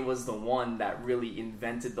Kanye was the one that really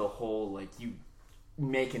invented the whole like you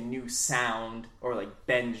make a new sound or like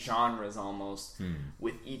bend genres almost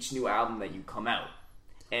with each new album that you come out.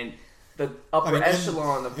 And the upper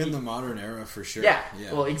echelon of in the modern era for sure. Yeah,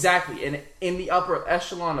 well, exactly. And in the upper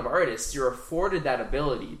echelon of artists, you're afforded that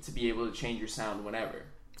ability to be able to change your sound whenever,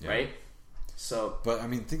 right? So, but I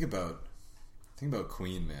mean, think about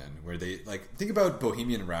Queen, man. Where they think about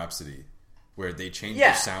Bohemian Rhapsody, where they changed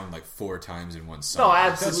their sound like 4 times in one song. No,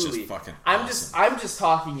 absolutely. That's just fucking awesome. I'm just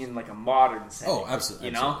talking in like a modern setting. Oh, absolutely.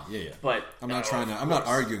 You know, yeah. But I'm not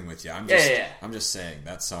arguing with you. I'm just saying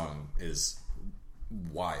that song is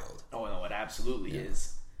wild. Oh no, it absolutely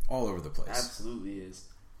is. All over the place. Absolutely is.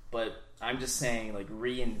 But I'm just saying, like,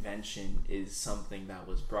 reinvention is something that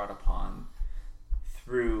was brought upon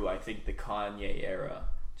through, I think, the Kanye era.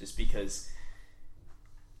 Just because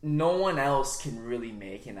no one else can really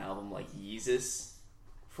make an album like Yeezus,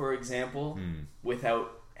 for example,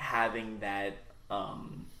 without having that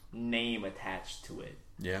name attached to it.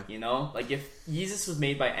 Yeah. You know? Like, if Yeezus was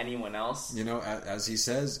made by anyone else... You know, as he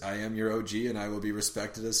says, I am your OG and I will be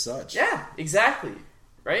respected as such. Yeah, exactly.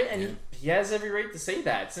 Right? And he has every right to say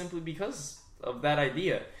that simply because of that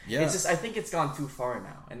idea. Yeah. It's just, I think it's gone too far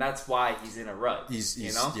now. And that's why he's in a rut. He's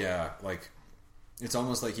you know? Yeah, like, it's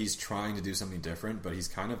almost like he's trying to do something different, but he's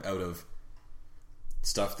kind of out of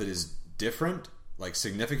stuff that is different, like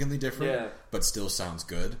significantly different, but still sounds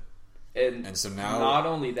good. And so now, not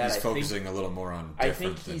only that, he's focusing a little more on different I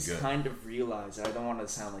think he's than good. kind of realized, I don't want to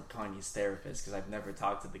sound like Kanye's therapist, because I've never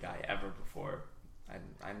talked to the guy ever before.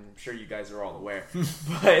 I'm sure you guys are all aware.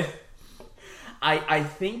 But I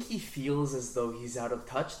think he feels as though he's out of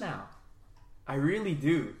touch now. I really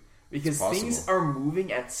do. Because things are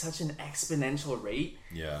moving at such an exponential rate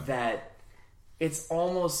that it's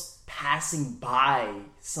almost passing by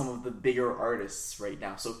some of the bigger artists right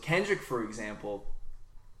now. So Kendrick, for example,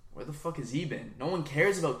 where the fuck has he been? No one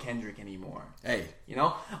cares about Kendrick anymore. Hey. You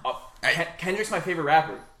know? Kendrick's my favorite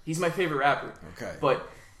rapper. He's my favorite rapper. Okay. But...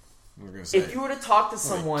 if you were to talk to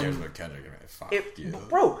someone,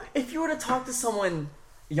 bro, if you were to talk to someone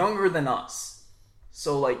younger than us,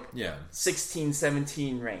 so like 16,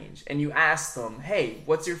 17 range, and you ask them, hey,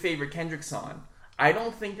 what's your favorite Kendrick song? I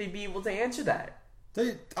don't think they'd be able to answer that.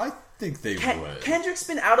 I think they would. Kendrick's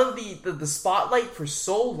been out of the spotlight for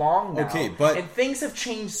so long now. Okay, but... and things have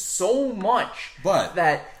changed so much. But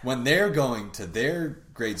that when they're going to their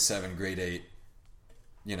grade 7, grade 8,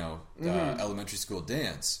 elementary school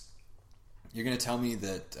dance... You're going to tell me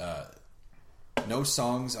that no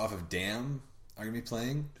songs off of Damn are going to be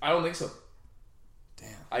playing? I don't think so. Damn.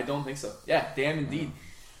 I don't think so. Yeah, Damn indeed.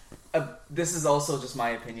 This is also just my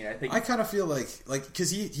opinion. I think I kind of feel like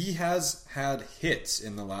because he has had hits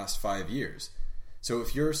in the last 5 years. So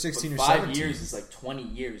if you're 16 or 17... 5 years is like 20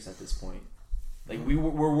 years at this point. Like,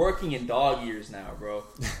 we're working in dog years now, bro,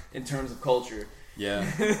 in terms of culture.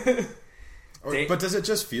 Yeah. But does it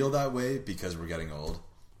just feel that way because we're getting old?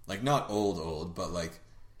 Like, not old, but like...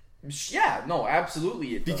 Yeah, no,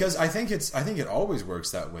 absolutely it does. Because I think it always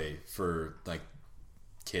works that way for, like,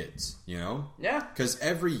 kids, you know? Yeah. Because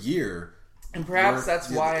every year... And perhaps that's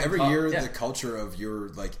why... Every year, the culture of your,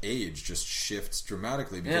 like, age just shifts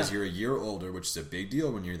dramatically because you're a year older, which is a big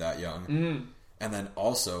deal when you're that young. Mm-hmm. And then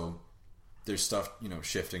also, there's stuff,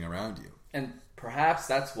 shifting around you. And perhaps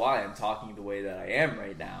that's why I'm talking the way that I am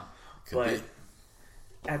right now. Could be.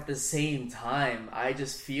 At the same time, I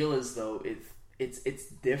just feel as though it's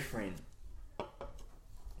different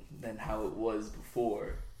than how it was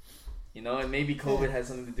before. And maybe COVID has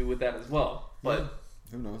something to do with that as well. But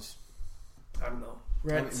who knows? I don't know.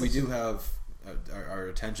 We do have our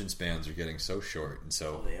attention spans are getting so short, and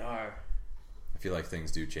so they are. I feel like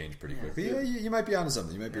things do change pretty quickly. Yeah, you might be onto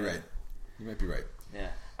something. You might be right. You might be right. Yeah,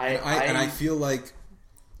 I feel like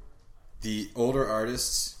the older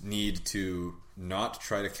artists need to not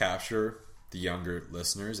try to capture the younger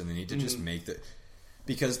listeners, and they need to just make that,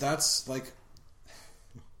 because that's like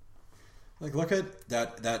look at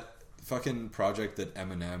that fucking project that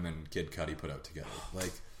Eminem and Kid Cudi put out together.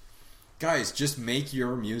 Like, guys, just make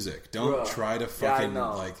your music. Don't try to fucking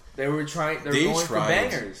like they were trying. They going for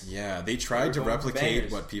bangers. Yeah, they tried to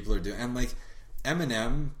replicate what people are doing, and like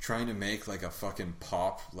Eminem trying to make like a fucking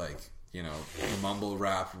pop, like, mumble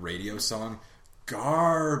rap radio song.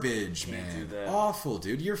 Garbage, man. Awful,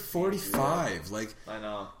 dude. You're 45. Like, I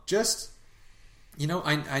know. Just,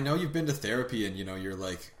 I know you've been to therapy and, you're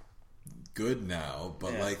like good now,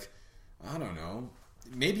 but like, I don't know.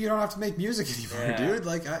 Maybe you don't have to make music anymore, dude.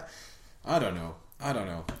 Like, I don't know. I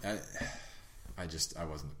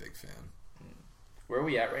wasn't a big fan. Where are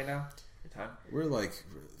we at right now? Your time? We're like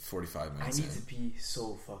 45 minutes I need to be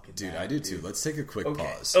so fucking Dude, mad, I do too. Let's take a quick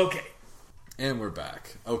pause. Okay. And we're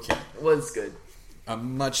back. Okay. What's good? A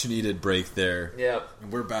much needed break there. Yep.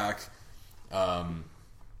 And we're back.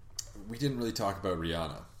 We didn't really talk about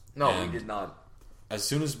Rihanna. No, we did not. As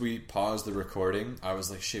soon as we paused the recording, I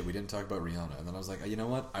was like, shit, we didn't talk about Rihanna. And then I was like, you know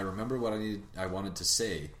what? I remember what I wanted to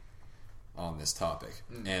say on this topic.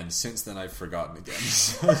 And since then, I've forgotten again.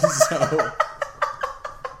 So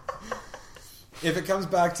if it comes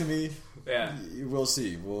back to me, we'll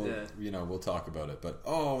see. We'll talk about it. But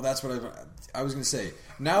that's what I was going to say.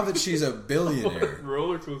 Now that she's a billionaire,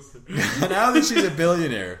 roller coaster. Now that she's a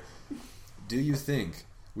billionaire, do you think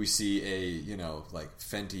we see a, you know, like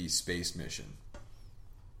Fenty space mission.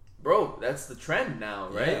 Bro, that's the trend now,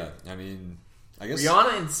 right? Yeah, I mean, I guess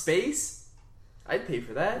Rihanna in space, I'd pay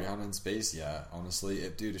for that. Rihanna in space, yeah. Honestly,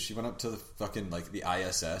 if she went up to the fucking like the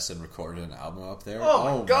ISS and recorded an album up there,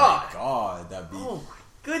 oh my god, that'd be. Oh my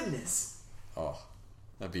goodness. Oh,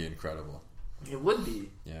 that'd be incredible. It would be.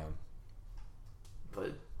 Yeah.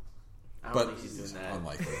 But I don't think she's doing that.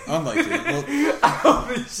 Unlikely. Well, I don't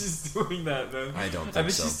think she's doing that, man. I don't think I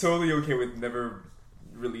think so. she's totally okay with never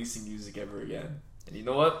releasing music ever again. And you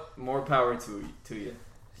know what? More power to you.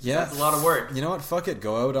 Yeah, that's a lot of work. You know what? Fuck it.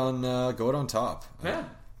 Go out on top. Yeah.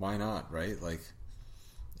 Why not? Right? Like,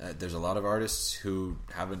 there's a lot of artists who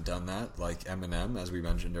haven't done that, like Eminem, as we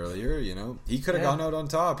mentioned earlier. You know, he could have gone out on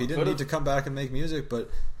top. He didn't need to come back and make music, but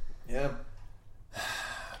yeah,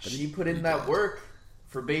 she put in that work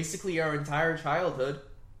for basically our entire childhood.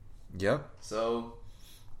 Yep. So,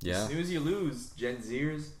 yeah, snooze you lose, Gen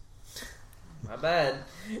Zers. My bad.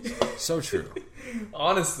 So true.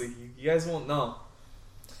 Honestly, you guys won't know.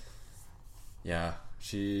 Yeah,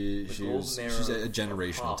 she's a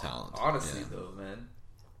generational talent. Honestly, though, man.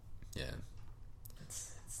 Yeah.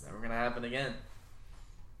 It's never gonna happen again.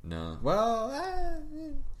 No. Well,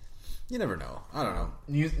 you never know. I don't know.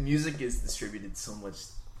 Music is distributed so much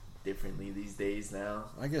differently these days now.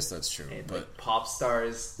 I guess that's true. And but like pop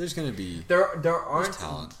stars, there's gonna be there aren't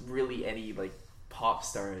talent. Really any like pop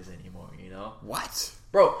stars anymore. You know what,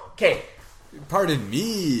 bro? Okay, pardon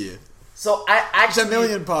me. So I actually, there's a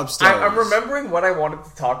million pop stars. I'm remembering what I wanted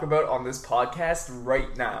to talk about on this podcast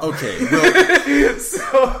right now. Okay, well,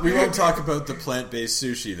 so we won't talk about the plant-based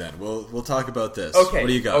sushi then. We'll talk about this. Okay, what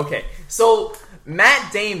do you got? Okay, so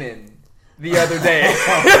Matt Damon the other day.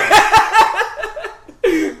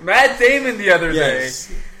 Matt Damon the other day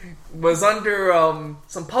was under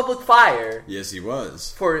some public fire. Yes, he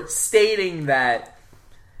was. For stating that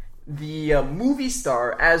the movie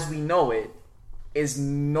star, as we know it, is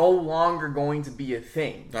no longer going to be a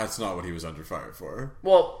thing. That's not what he was under fire for.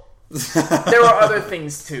 Well, there are other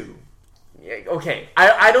things too. Okay,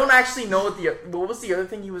 I don't actually know what was the other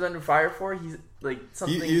thing he was under fire for. He's like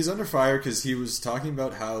something. He was under fire because he was talking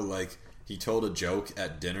about how like he told a joke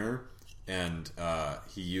at dinner and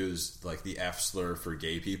he used like the F slur for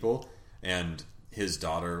gay people, and his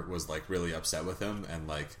daughter was like really upset with him and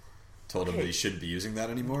like told him that he shouldn't be using that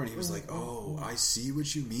anymore, and he was like, "Oh, I see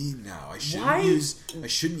what you mean now. I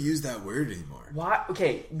shouldn't use that word anymore." Why?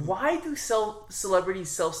 Okay, why do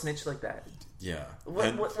celebrities self-snitch like that? Yeah.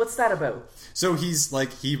 What's that about? So he's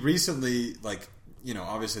like, he recently, like, you know,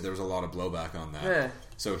 obviously there was a lot of blowback on that. Yeah.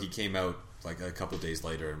 So he came out like a couple days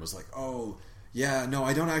later and was like, "Oh, yeah, no,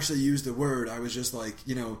 I don't actually use the word. I was just like,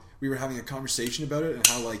 you know, we were having a conversation about it and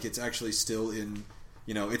how like it's actually still in."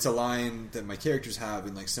 You know, it's a line that my characters have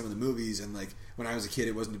in like some of the movies, and like when I was a kid,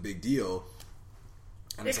 it wasn't a big deal.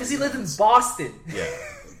 Yeah, because he lived in Boston. Yeah,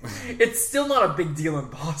 it's still not a big deal in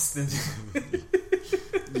Boston.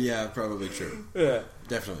 Yeah, probably true. Yeah,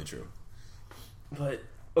 definitely true. But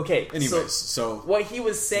okay, anyways, so what he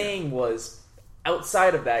was saying was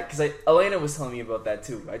outside of that, because Elena was telling me about that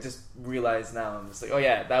too. I just realized now. I'm just like, oh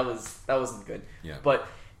yeah, that wasn't good. Yeah, but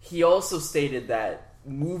he also stated that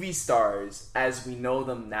movie stars as we know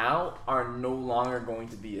them now are no longer going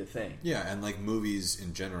to be a thing. Yeah, and like movies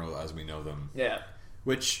in general as we know them. Yeah.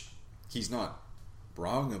 Which he's not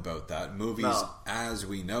wrong about that. Movies as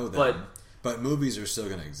we know them. But movies are still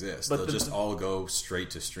going to exist. They'll just all go straight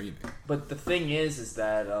to streaming. But the thing is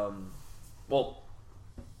that well,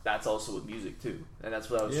 that's also with music too. And that's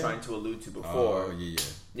what I was trying to allude to before. Oh,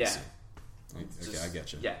 yeah. Okay, I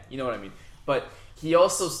get you. Yeah, you know what I mean. But he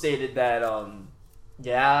also stated that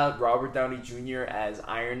Robert Downey Jr. as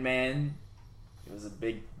Iron Man, it was a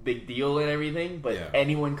big deal and everything, but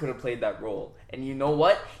anyone could have played that role. And you know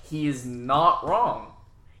what? He is not wrong.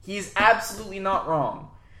 He's absolutely not wrong.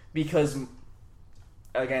 Because,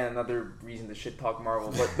 again, another reason to shit talk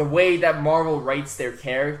Marvel, but the way that Marvel writes their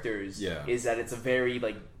characters is that it's a very,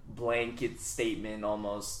 like, blanket statement,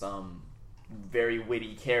 almost, very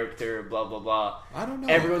witty character, blah blah blah. I don't know.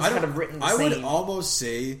 Everyone's kind of written the same. I would almost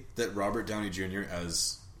say that Robert Downey Jr.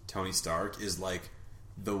 as Tony Stark is like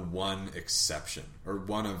the one exception, or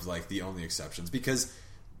one of like the only exceptions, because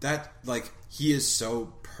that like he is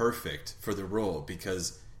so perfect for the role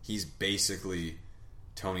because he's basically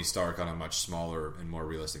Tony Stark on a much smaller and more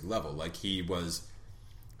realistic level. Like he was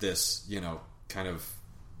this, you know, kind of,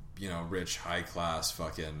 you know, rich, high class,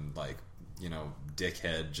 fucking like, you know,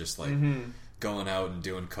 dickhead, just like going out and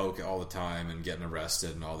doing coke all the time and getting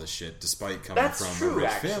arrested and all this shit, despite coming from a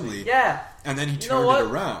rich family. Yeah. And then he turned it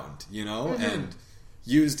around, you know, and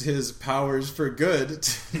used his powers for good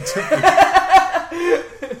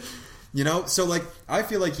You know, so like I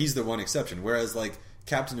feel like he's the one exception, whereas like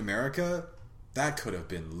Captain America, that could have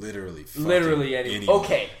been literally anyone.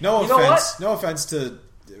 Okay, no offense to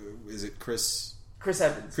is it Chris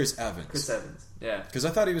Evans? Chris Evans, yeah. Because I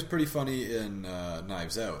thought he was pretty funny in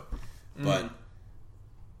Knives Out, but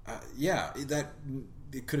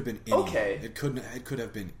it could have been anyone. Okay. It could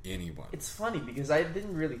have been anyone. It's funny because I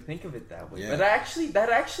didn't really think of it that way, but that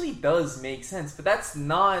actually does make sense. But that's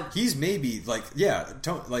not. He's maybe like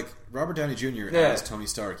Robert Downey Jr. as Tony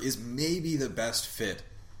Stark is maybe the best fit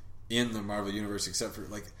in the Marvel universe, except for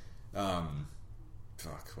like,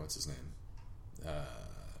 what's his name?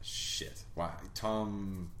 Why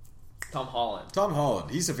Tom Holland. Tom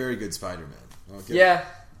Holland. He's a very good Spider-Man. I'll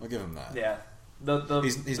give him that. Yeah.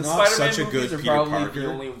 He's the not Spider-Man such a good movies are Peter probably Parker. the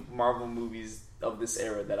only Marvel movies of this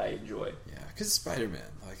era that I enjoy. Yeah, because Spider-Man,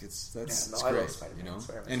 like it's great, I love Spider-Man. you know.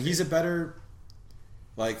 Spider-Man's and he's a better,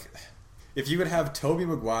 like, if you would have Tobey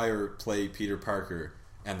Maguire play Peter Parker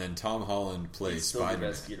and then Tom Holland play Spider-Man, the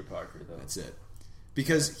best Peter Parker though. That's it.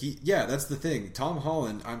 Because that's the thing. Tom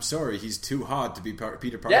Holland, I'm sorry, he's too hot to be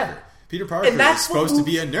Peter Parker. Yeah. Peter Parker is supposed to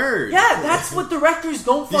be a nerd. Yeah, that's what directors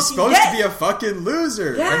don't fucking get. He's supposed to be a fucking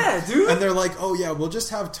loser. Yeah, dude. And they're like, oh yeah, we'll just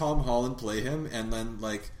have Tom Holland play him, and then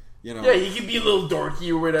like, you know, yeah, he can be a little dorky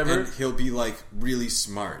or whatever. And he'll be like really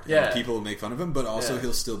smart. Yeah, and people will make fun of him, but also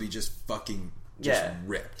he'll still be just fucking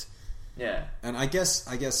ripped. Yeah, and I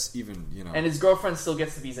guess even and his girlfriend still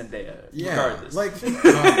gets to be Zendaya. Regardless. Like,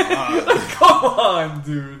 come on,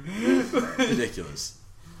 dude, ridiculous.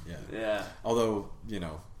 Yeah. Although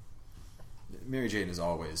Mary Jane is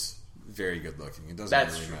always very good looking. It doesn't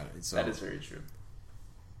really matter. So. That is very true.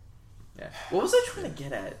 Yeah. What was I trying to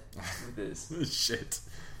get at with this? Shit.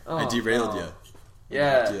 I derailed you.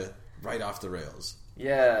 Yeah. You right off the rails.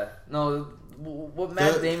 Yeah. No, what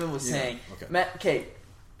Matt Damon was saying. Okay.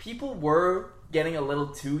 People were getting a little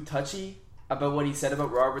too touchy about what he said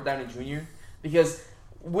about Robert Downey Jr. because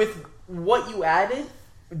with what you added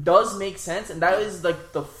does make sense, and that is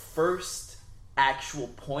like the first actual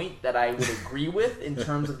point that I would agree with in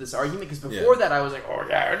terms of this argument, because before that I was like, oh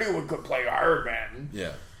yeah, anyone could play Iron Man.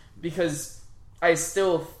 Yeah. Because I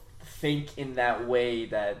still think in that way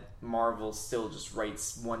that Marvel still just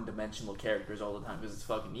writes one-dimensional characters all the time because it's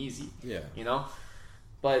fucking easy. Yeah. You know?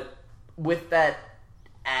 But with that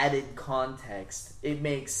added context, it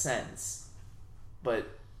makes sense. But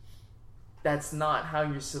that's not how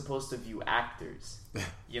you're supposed to view actors.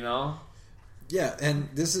 You know? Yeah, and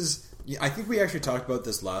this is... I think we actually talked about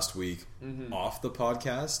this last week off the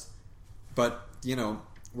podcast, but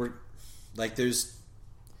we're like there's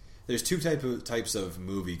two types of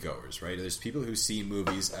moviegoers, right? There's people who see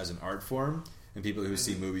movies as an art form and people who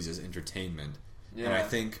see movies as entertainment. Yeah. And I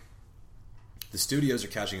think the studios are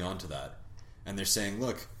catching on to that, and they're saying,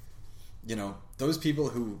 look, those people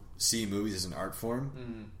who see movies as an art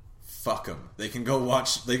form, fuck them. They can go to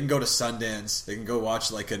Sundance. They can go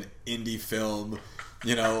watch like an indie film.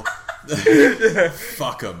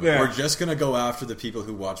 Fuck them. Yeah. We're just gonna go after the people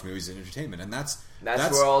who watch movies and entertainment, and that's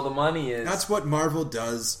where all the money is. That's what Marvel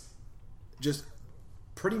does, just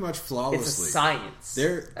pretty much flawlessly. It's a science.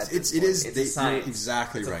 It is a science. You're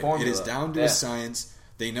exactly right. Formula. It is down to a science.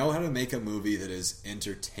 They know how to make a movie that is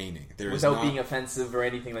entertaining. Without being offensive or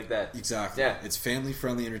anything like that. Exactly. Yeah. It's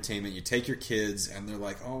family-friendly entertainment. You take your kids, and they're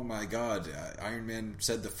like, oh my god, Iron Man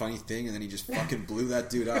said the funny thing, and then he just fucking blew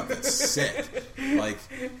that dude up. That's sick. Like,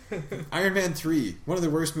 Iron Man 3, one of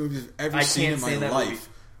the worst movies I've ever seen in my life.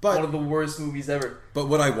 But, one of the worst movies ever. But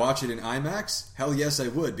would I watch it in IMAX? Hell yes, I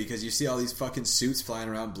would, because you see all these fucking suits flying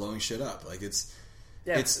around blowing shit up. Like, it's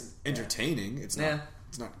entertaining. It's not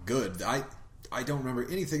good. I don't remember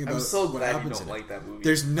anything about what happens in it. I'm so glad you don't like that movie.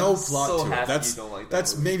 There's no plot to it.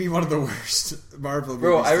 That's maybe one of the worst Marvel movies.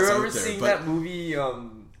 Bro, I remember seeing that movie a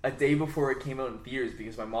day before it came out in theaters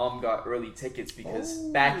because my mom got early tickets because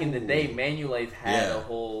back in the day, Manulife had a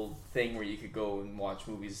whole thing where you could go and watch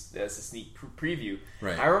movies as a sneak preview.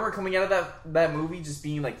 Right. I remember coming out of that movie just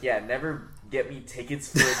being like, yeah, never get me tickets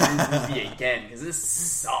for a movie again because this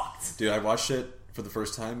sucked. Dude, I watched it for the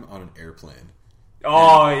first time on an airplane.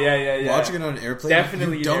 Oh, yeah. Watching it on an airplane,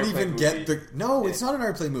 definitely you don't even get the... No, it's not an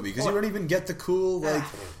airplane movie, because you don't even get the cool, big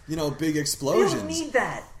explosions. You don't need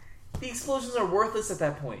that. The explosions are worthless at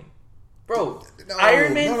that point. Bro,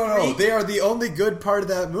 Iron Man 3... No. They are the only good part of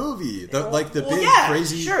that movie. The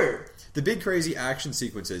big crazy action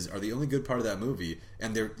sequences are the only good part of that movie,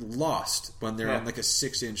 and they're lost when they're on like a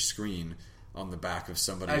 6-inch screen on the back of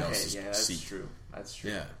somebody else's seat. That's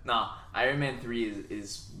true. Yeah. Nah, Iron Man 3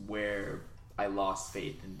 is where... I lost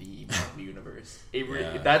faith in the Marvel universe.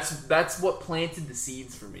 That's what planted the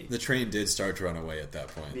seeds for me. The train did start to run away at that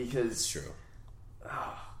point. Because it's true.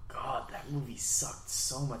 Oh God, that movie sucked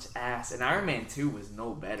so much ass. And Iron Man 2 was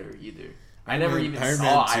no better either. I never even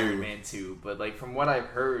saw Iron Man 2, but like from what I've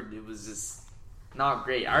heard, it was just not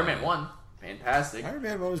great. Iron Man 1, fantastic. Iron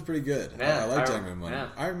Man 1 was pretty good. I liked Iron Man 1. Yeah.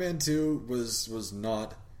 Iron Man 2 was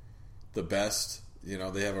not the best. You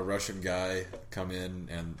know, they have a Russian guy come in,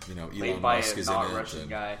 and you know Elon Musk is in it. Russian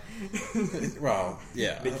guy. Well,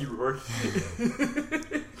 yeah, Mickey Rourke.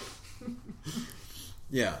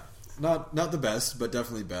 Yeah, not the best, but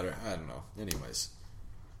definitely better. I don't know. Anyways,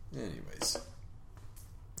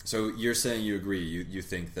 so you're saying you agree? You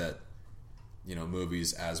think that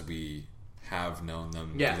movies as we have known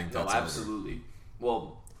them? Yeah, think that's absolutely. Over?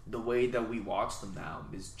 Well, the way that we watch them now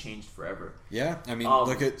is changed forever. Yeah, I mean,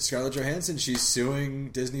 look at Scarlett Johansson. She's suing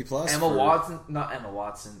Disney Plus. Emma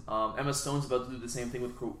Stone's about to do the same thing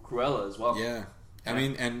with Cruella as well. Yeah, I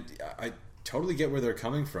mean, and I totally get where they're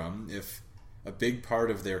coming from. If a big part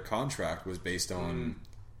of their contract was based on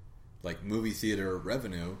like movie theater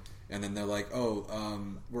revenue, and then they're like,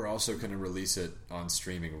 we're also going to release it on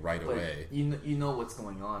streaming right away. You know what's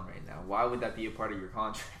going on right now. Why would that be a part of your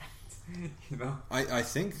contract? I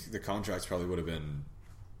think the contracts probably would have been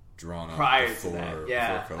drawn up prior before, to that.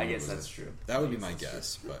 Yeah, before I guess that's true. That would be my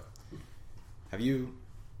guess. But have you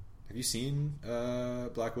seen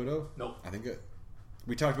Black Widow? Nope. I think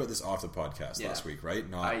we talked about this off the podcast last week, right?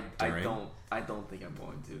 I don't think I'm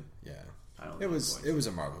going to. Yeah. It was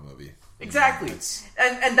a Marvel movie. Exactly.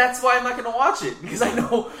 And that's why I'm not going to watch it, because I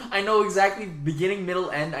know exactly beginning,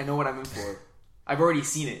 middle, end. I know what I'm in for. I've already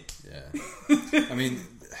seen it. Yeah. I mean,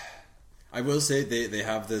 I will say they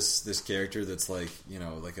have this character that's like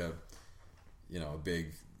a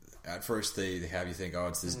big. At first they have you think,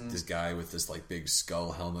 it's this guy with this like big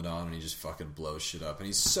skull helmet on, and he just fucking blows shit up, and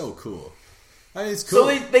he's so cool. I mean, it's cool.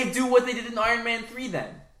 So they do what they did in Iron Man 3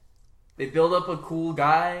 then. They build up a cool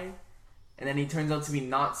guy, and then he turns out to be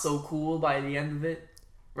not so cool by the end of it.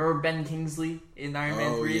 Remember Ben Kingsley in Iron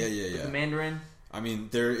Man 3? Yeah. With the Mandarin? I mean,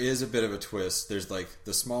 there is a bit of a twist. There's like,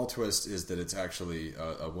 the small twist is that it's actually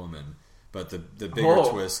a woman. But the bigger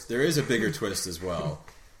twist, there is a bigger twist as well.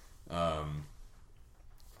 I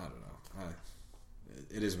don't know.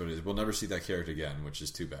 It is what it is. We'll never see that character again, which is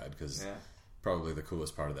too bad, because probably the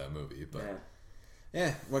coolest part of that movie. But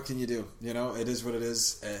yeah, what can you do? It is what it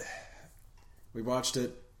is. We watched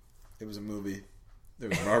it. It was a movie. It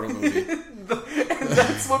was a Marvel movie. And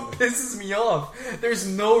that's what pisses me off. There's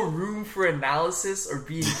no room for analysis or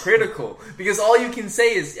being critical, because all you can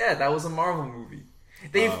say is, that was a Marvel movie.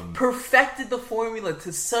 They've perfected the formula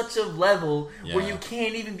to such a level where you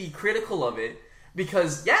can't even be critical of it,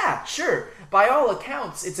 because sure, by all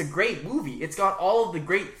accounts it's a great movie. It's got all of the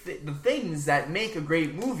great the things that make a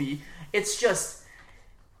great movie. It's just,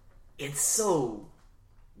 it's so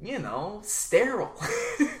sterile.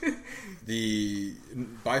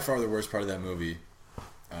 By far the worst part of that movie,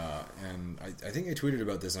 and I think I tweeted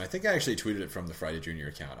about this, and I think I actually tweeted it from the Friday Junior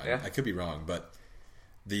account. I could be wrong, but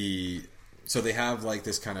so they have like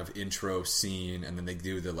this kind of intro scene, and then they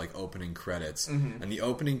do the like opening credits. And the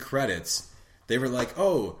opening credits, they were like,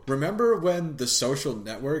 remember when The Social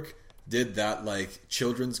Network did that like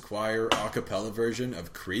children's choir a cappella version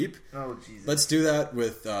of Creep? Oh Jesus! Let's do that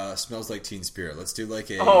with Smells Like Teen Spirit. Let's do like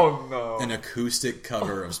an acoustic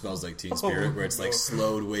cover of Smells Like Teen Spirit, where it's like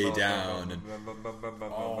slowed way down.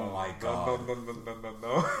 Oh my god!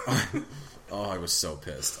 I was so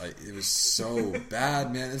pissed. It was so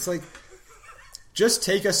bad, man. It's like, just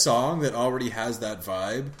take a song that already has that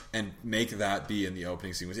vibe and make that be in the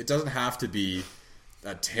opening sequence. It doesn't have to be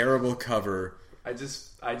a terrible cover. I just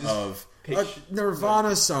of a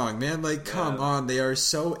Nirvana song, man. Like, come on, they are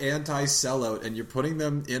so anti-sellout, and you're putting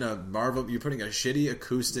them in a Marvel. You're putting a shitty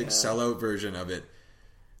acoustic sellout version of it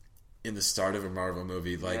in the start of a Marvel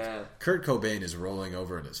movie. Like, Kurt Cobain is rolling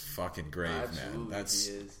over in his fucking grave, man. That's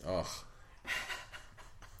he is.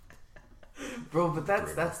 Bro, but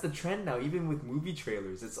that's the trend now. Even with movie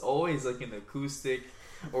trailers, it's always like an acoustic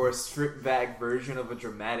or a stripped back version of a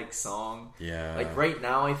dramatic song. Yeah. Like right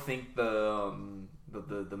now, I think the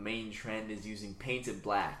main trend is using Painted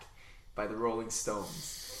Black by the Rolling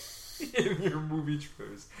Stones in your movie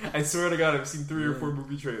trailers. I swear to God, I've seen 3 or 4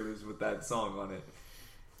 movie trailers with that song on it.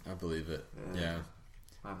 I believe it. Yeah.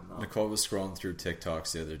 I don't know. Nicole was scrolling through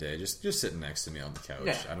TikToks the other day, just sitting next to me on the couch.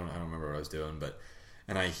 Yeah. I don't remember what I was doing,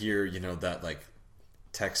 and I hear that like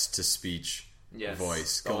text to speech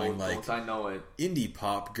voice going like, I know it. Indie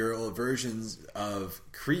pop girl versions of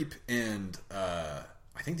Creep, and I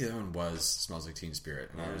think the other one was Smells Like Teen Spirit,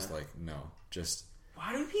 and I was like, no, just.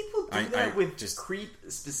 Why do people do that with Creep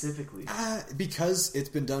specifically? Because it's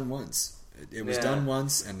been done once. It was done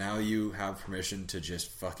once, and now you have permission to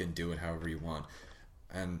just fucking do it however you want.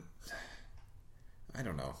 and I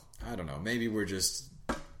don't know. Maybe we're just,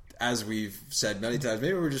 as we've said many times,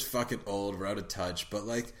 maybe we're just fucking old. We're out of touch. But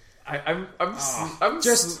like, I'm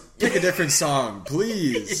just pick a different song,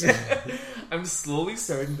 please. Yeah. I'm slowly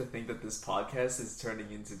starting to think that this podcast is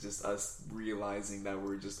turning into just us realizing that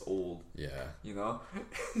we're just old. Yeah, you know.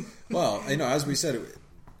 Well, as we said,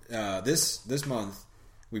 this month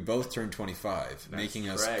we both turned 25, making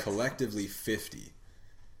us collectively 50.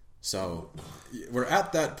 So we're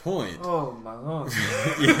at that point. Oh my god!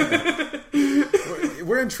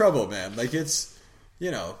 we're in trouble, man. Like it's,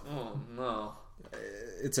 Oh no!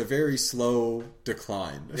 It's a very slow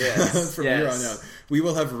decline. Yes. From here on out, we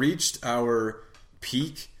will have reached our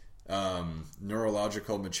peak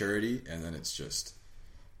neurological maturity, and then it's just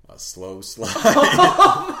a slow slide.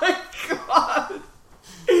 Oh my god!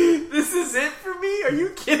 This is it for me? Are you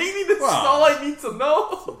kidding me? This is all I need to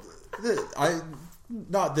know.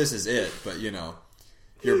 Not this is it, but your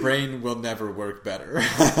brain will never work better.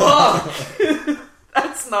 Fuck!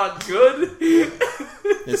 That's not good.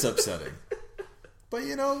 It's upsetting. But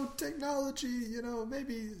technology,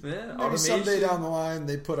 maybe someday down the line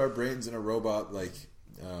they put our brains in a robot like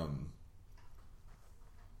in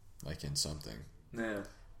something. Yeah.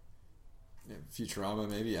 Futurama,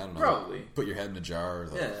 maybe, I don't know. Probably. Put your head in a jar.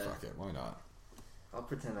 Fuck it, why not? I'll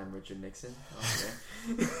pretend I'm Richard Nixon. Okay.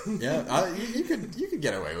 Yeah, you could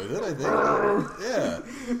get away with it, I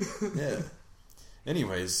think. Yeah.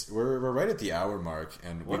 Anyways, we're right at the hour mark,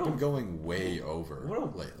 and we've been going way over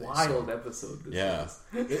lately. Wild episode this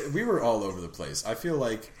was. We were all over the place. I feel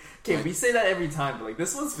like... Okay, we say that every time, but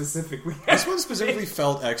this one specifically...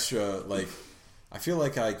 felt extra, I feel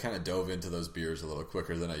like I kind of dove into those beers a little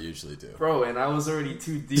quicker than I usually do. Bro, and I was already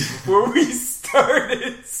too deep before we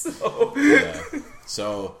started, so... Yeah.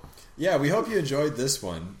 So, we hope you enjoyed this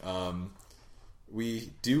one.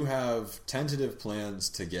 We do have tentative plans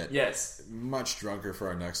to get much drunker for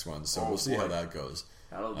our next one, so we'll see how that goes.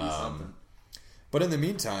 That'll be something. But in the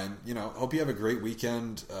meantime, hope you have a great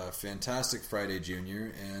weekend, fantastic Friday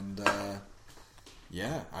Junior, and I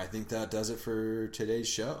think that does it for today's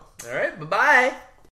show. All right, bye-bye!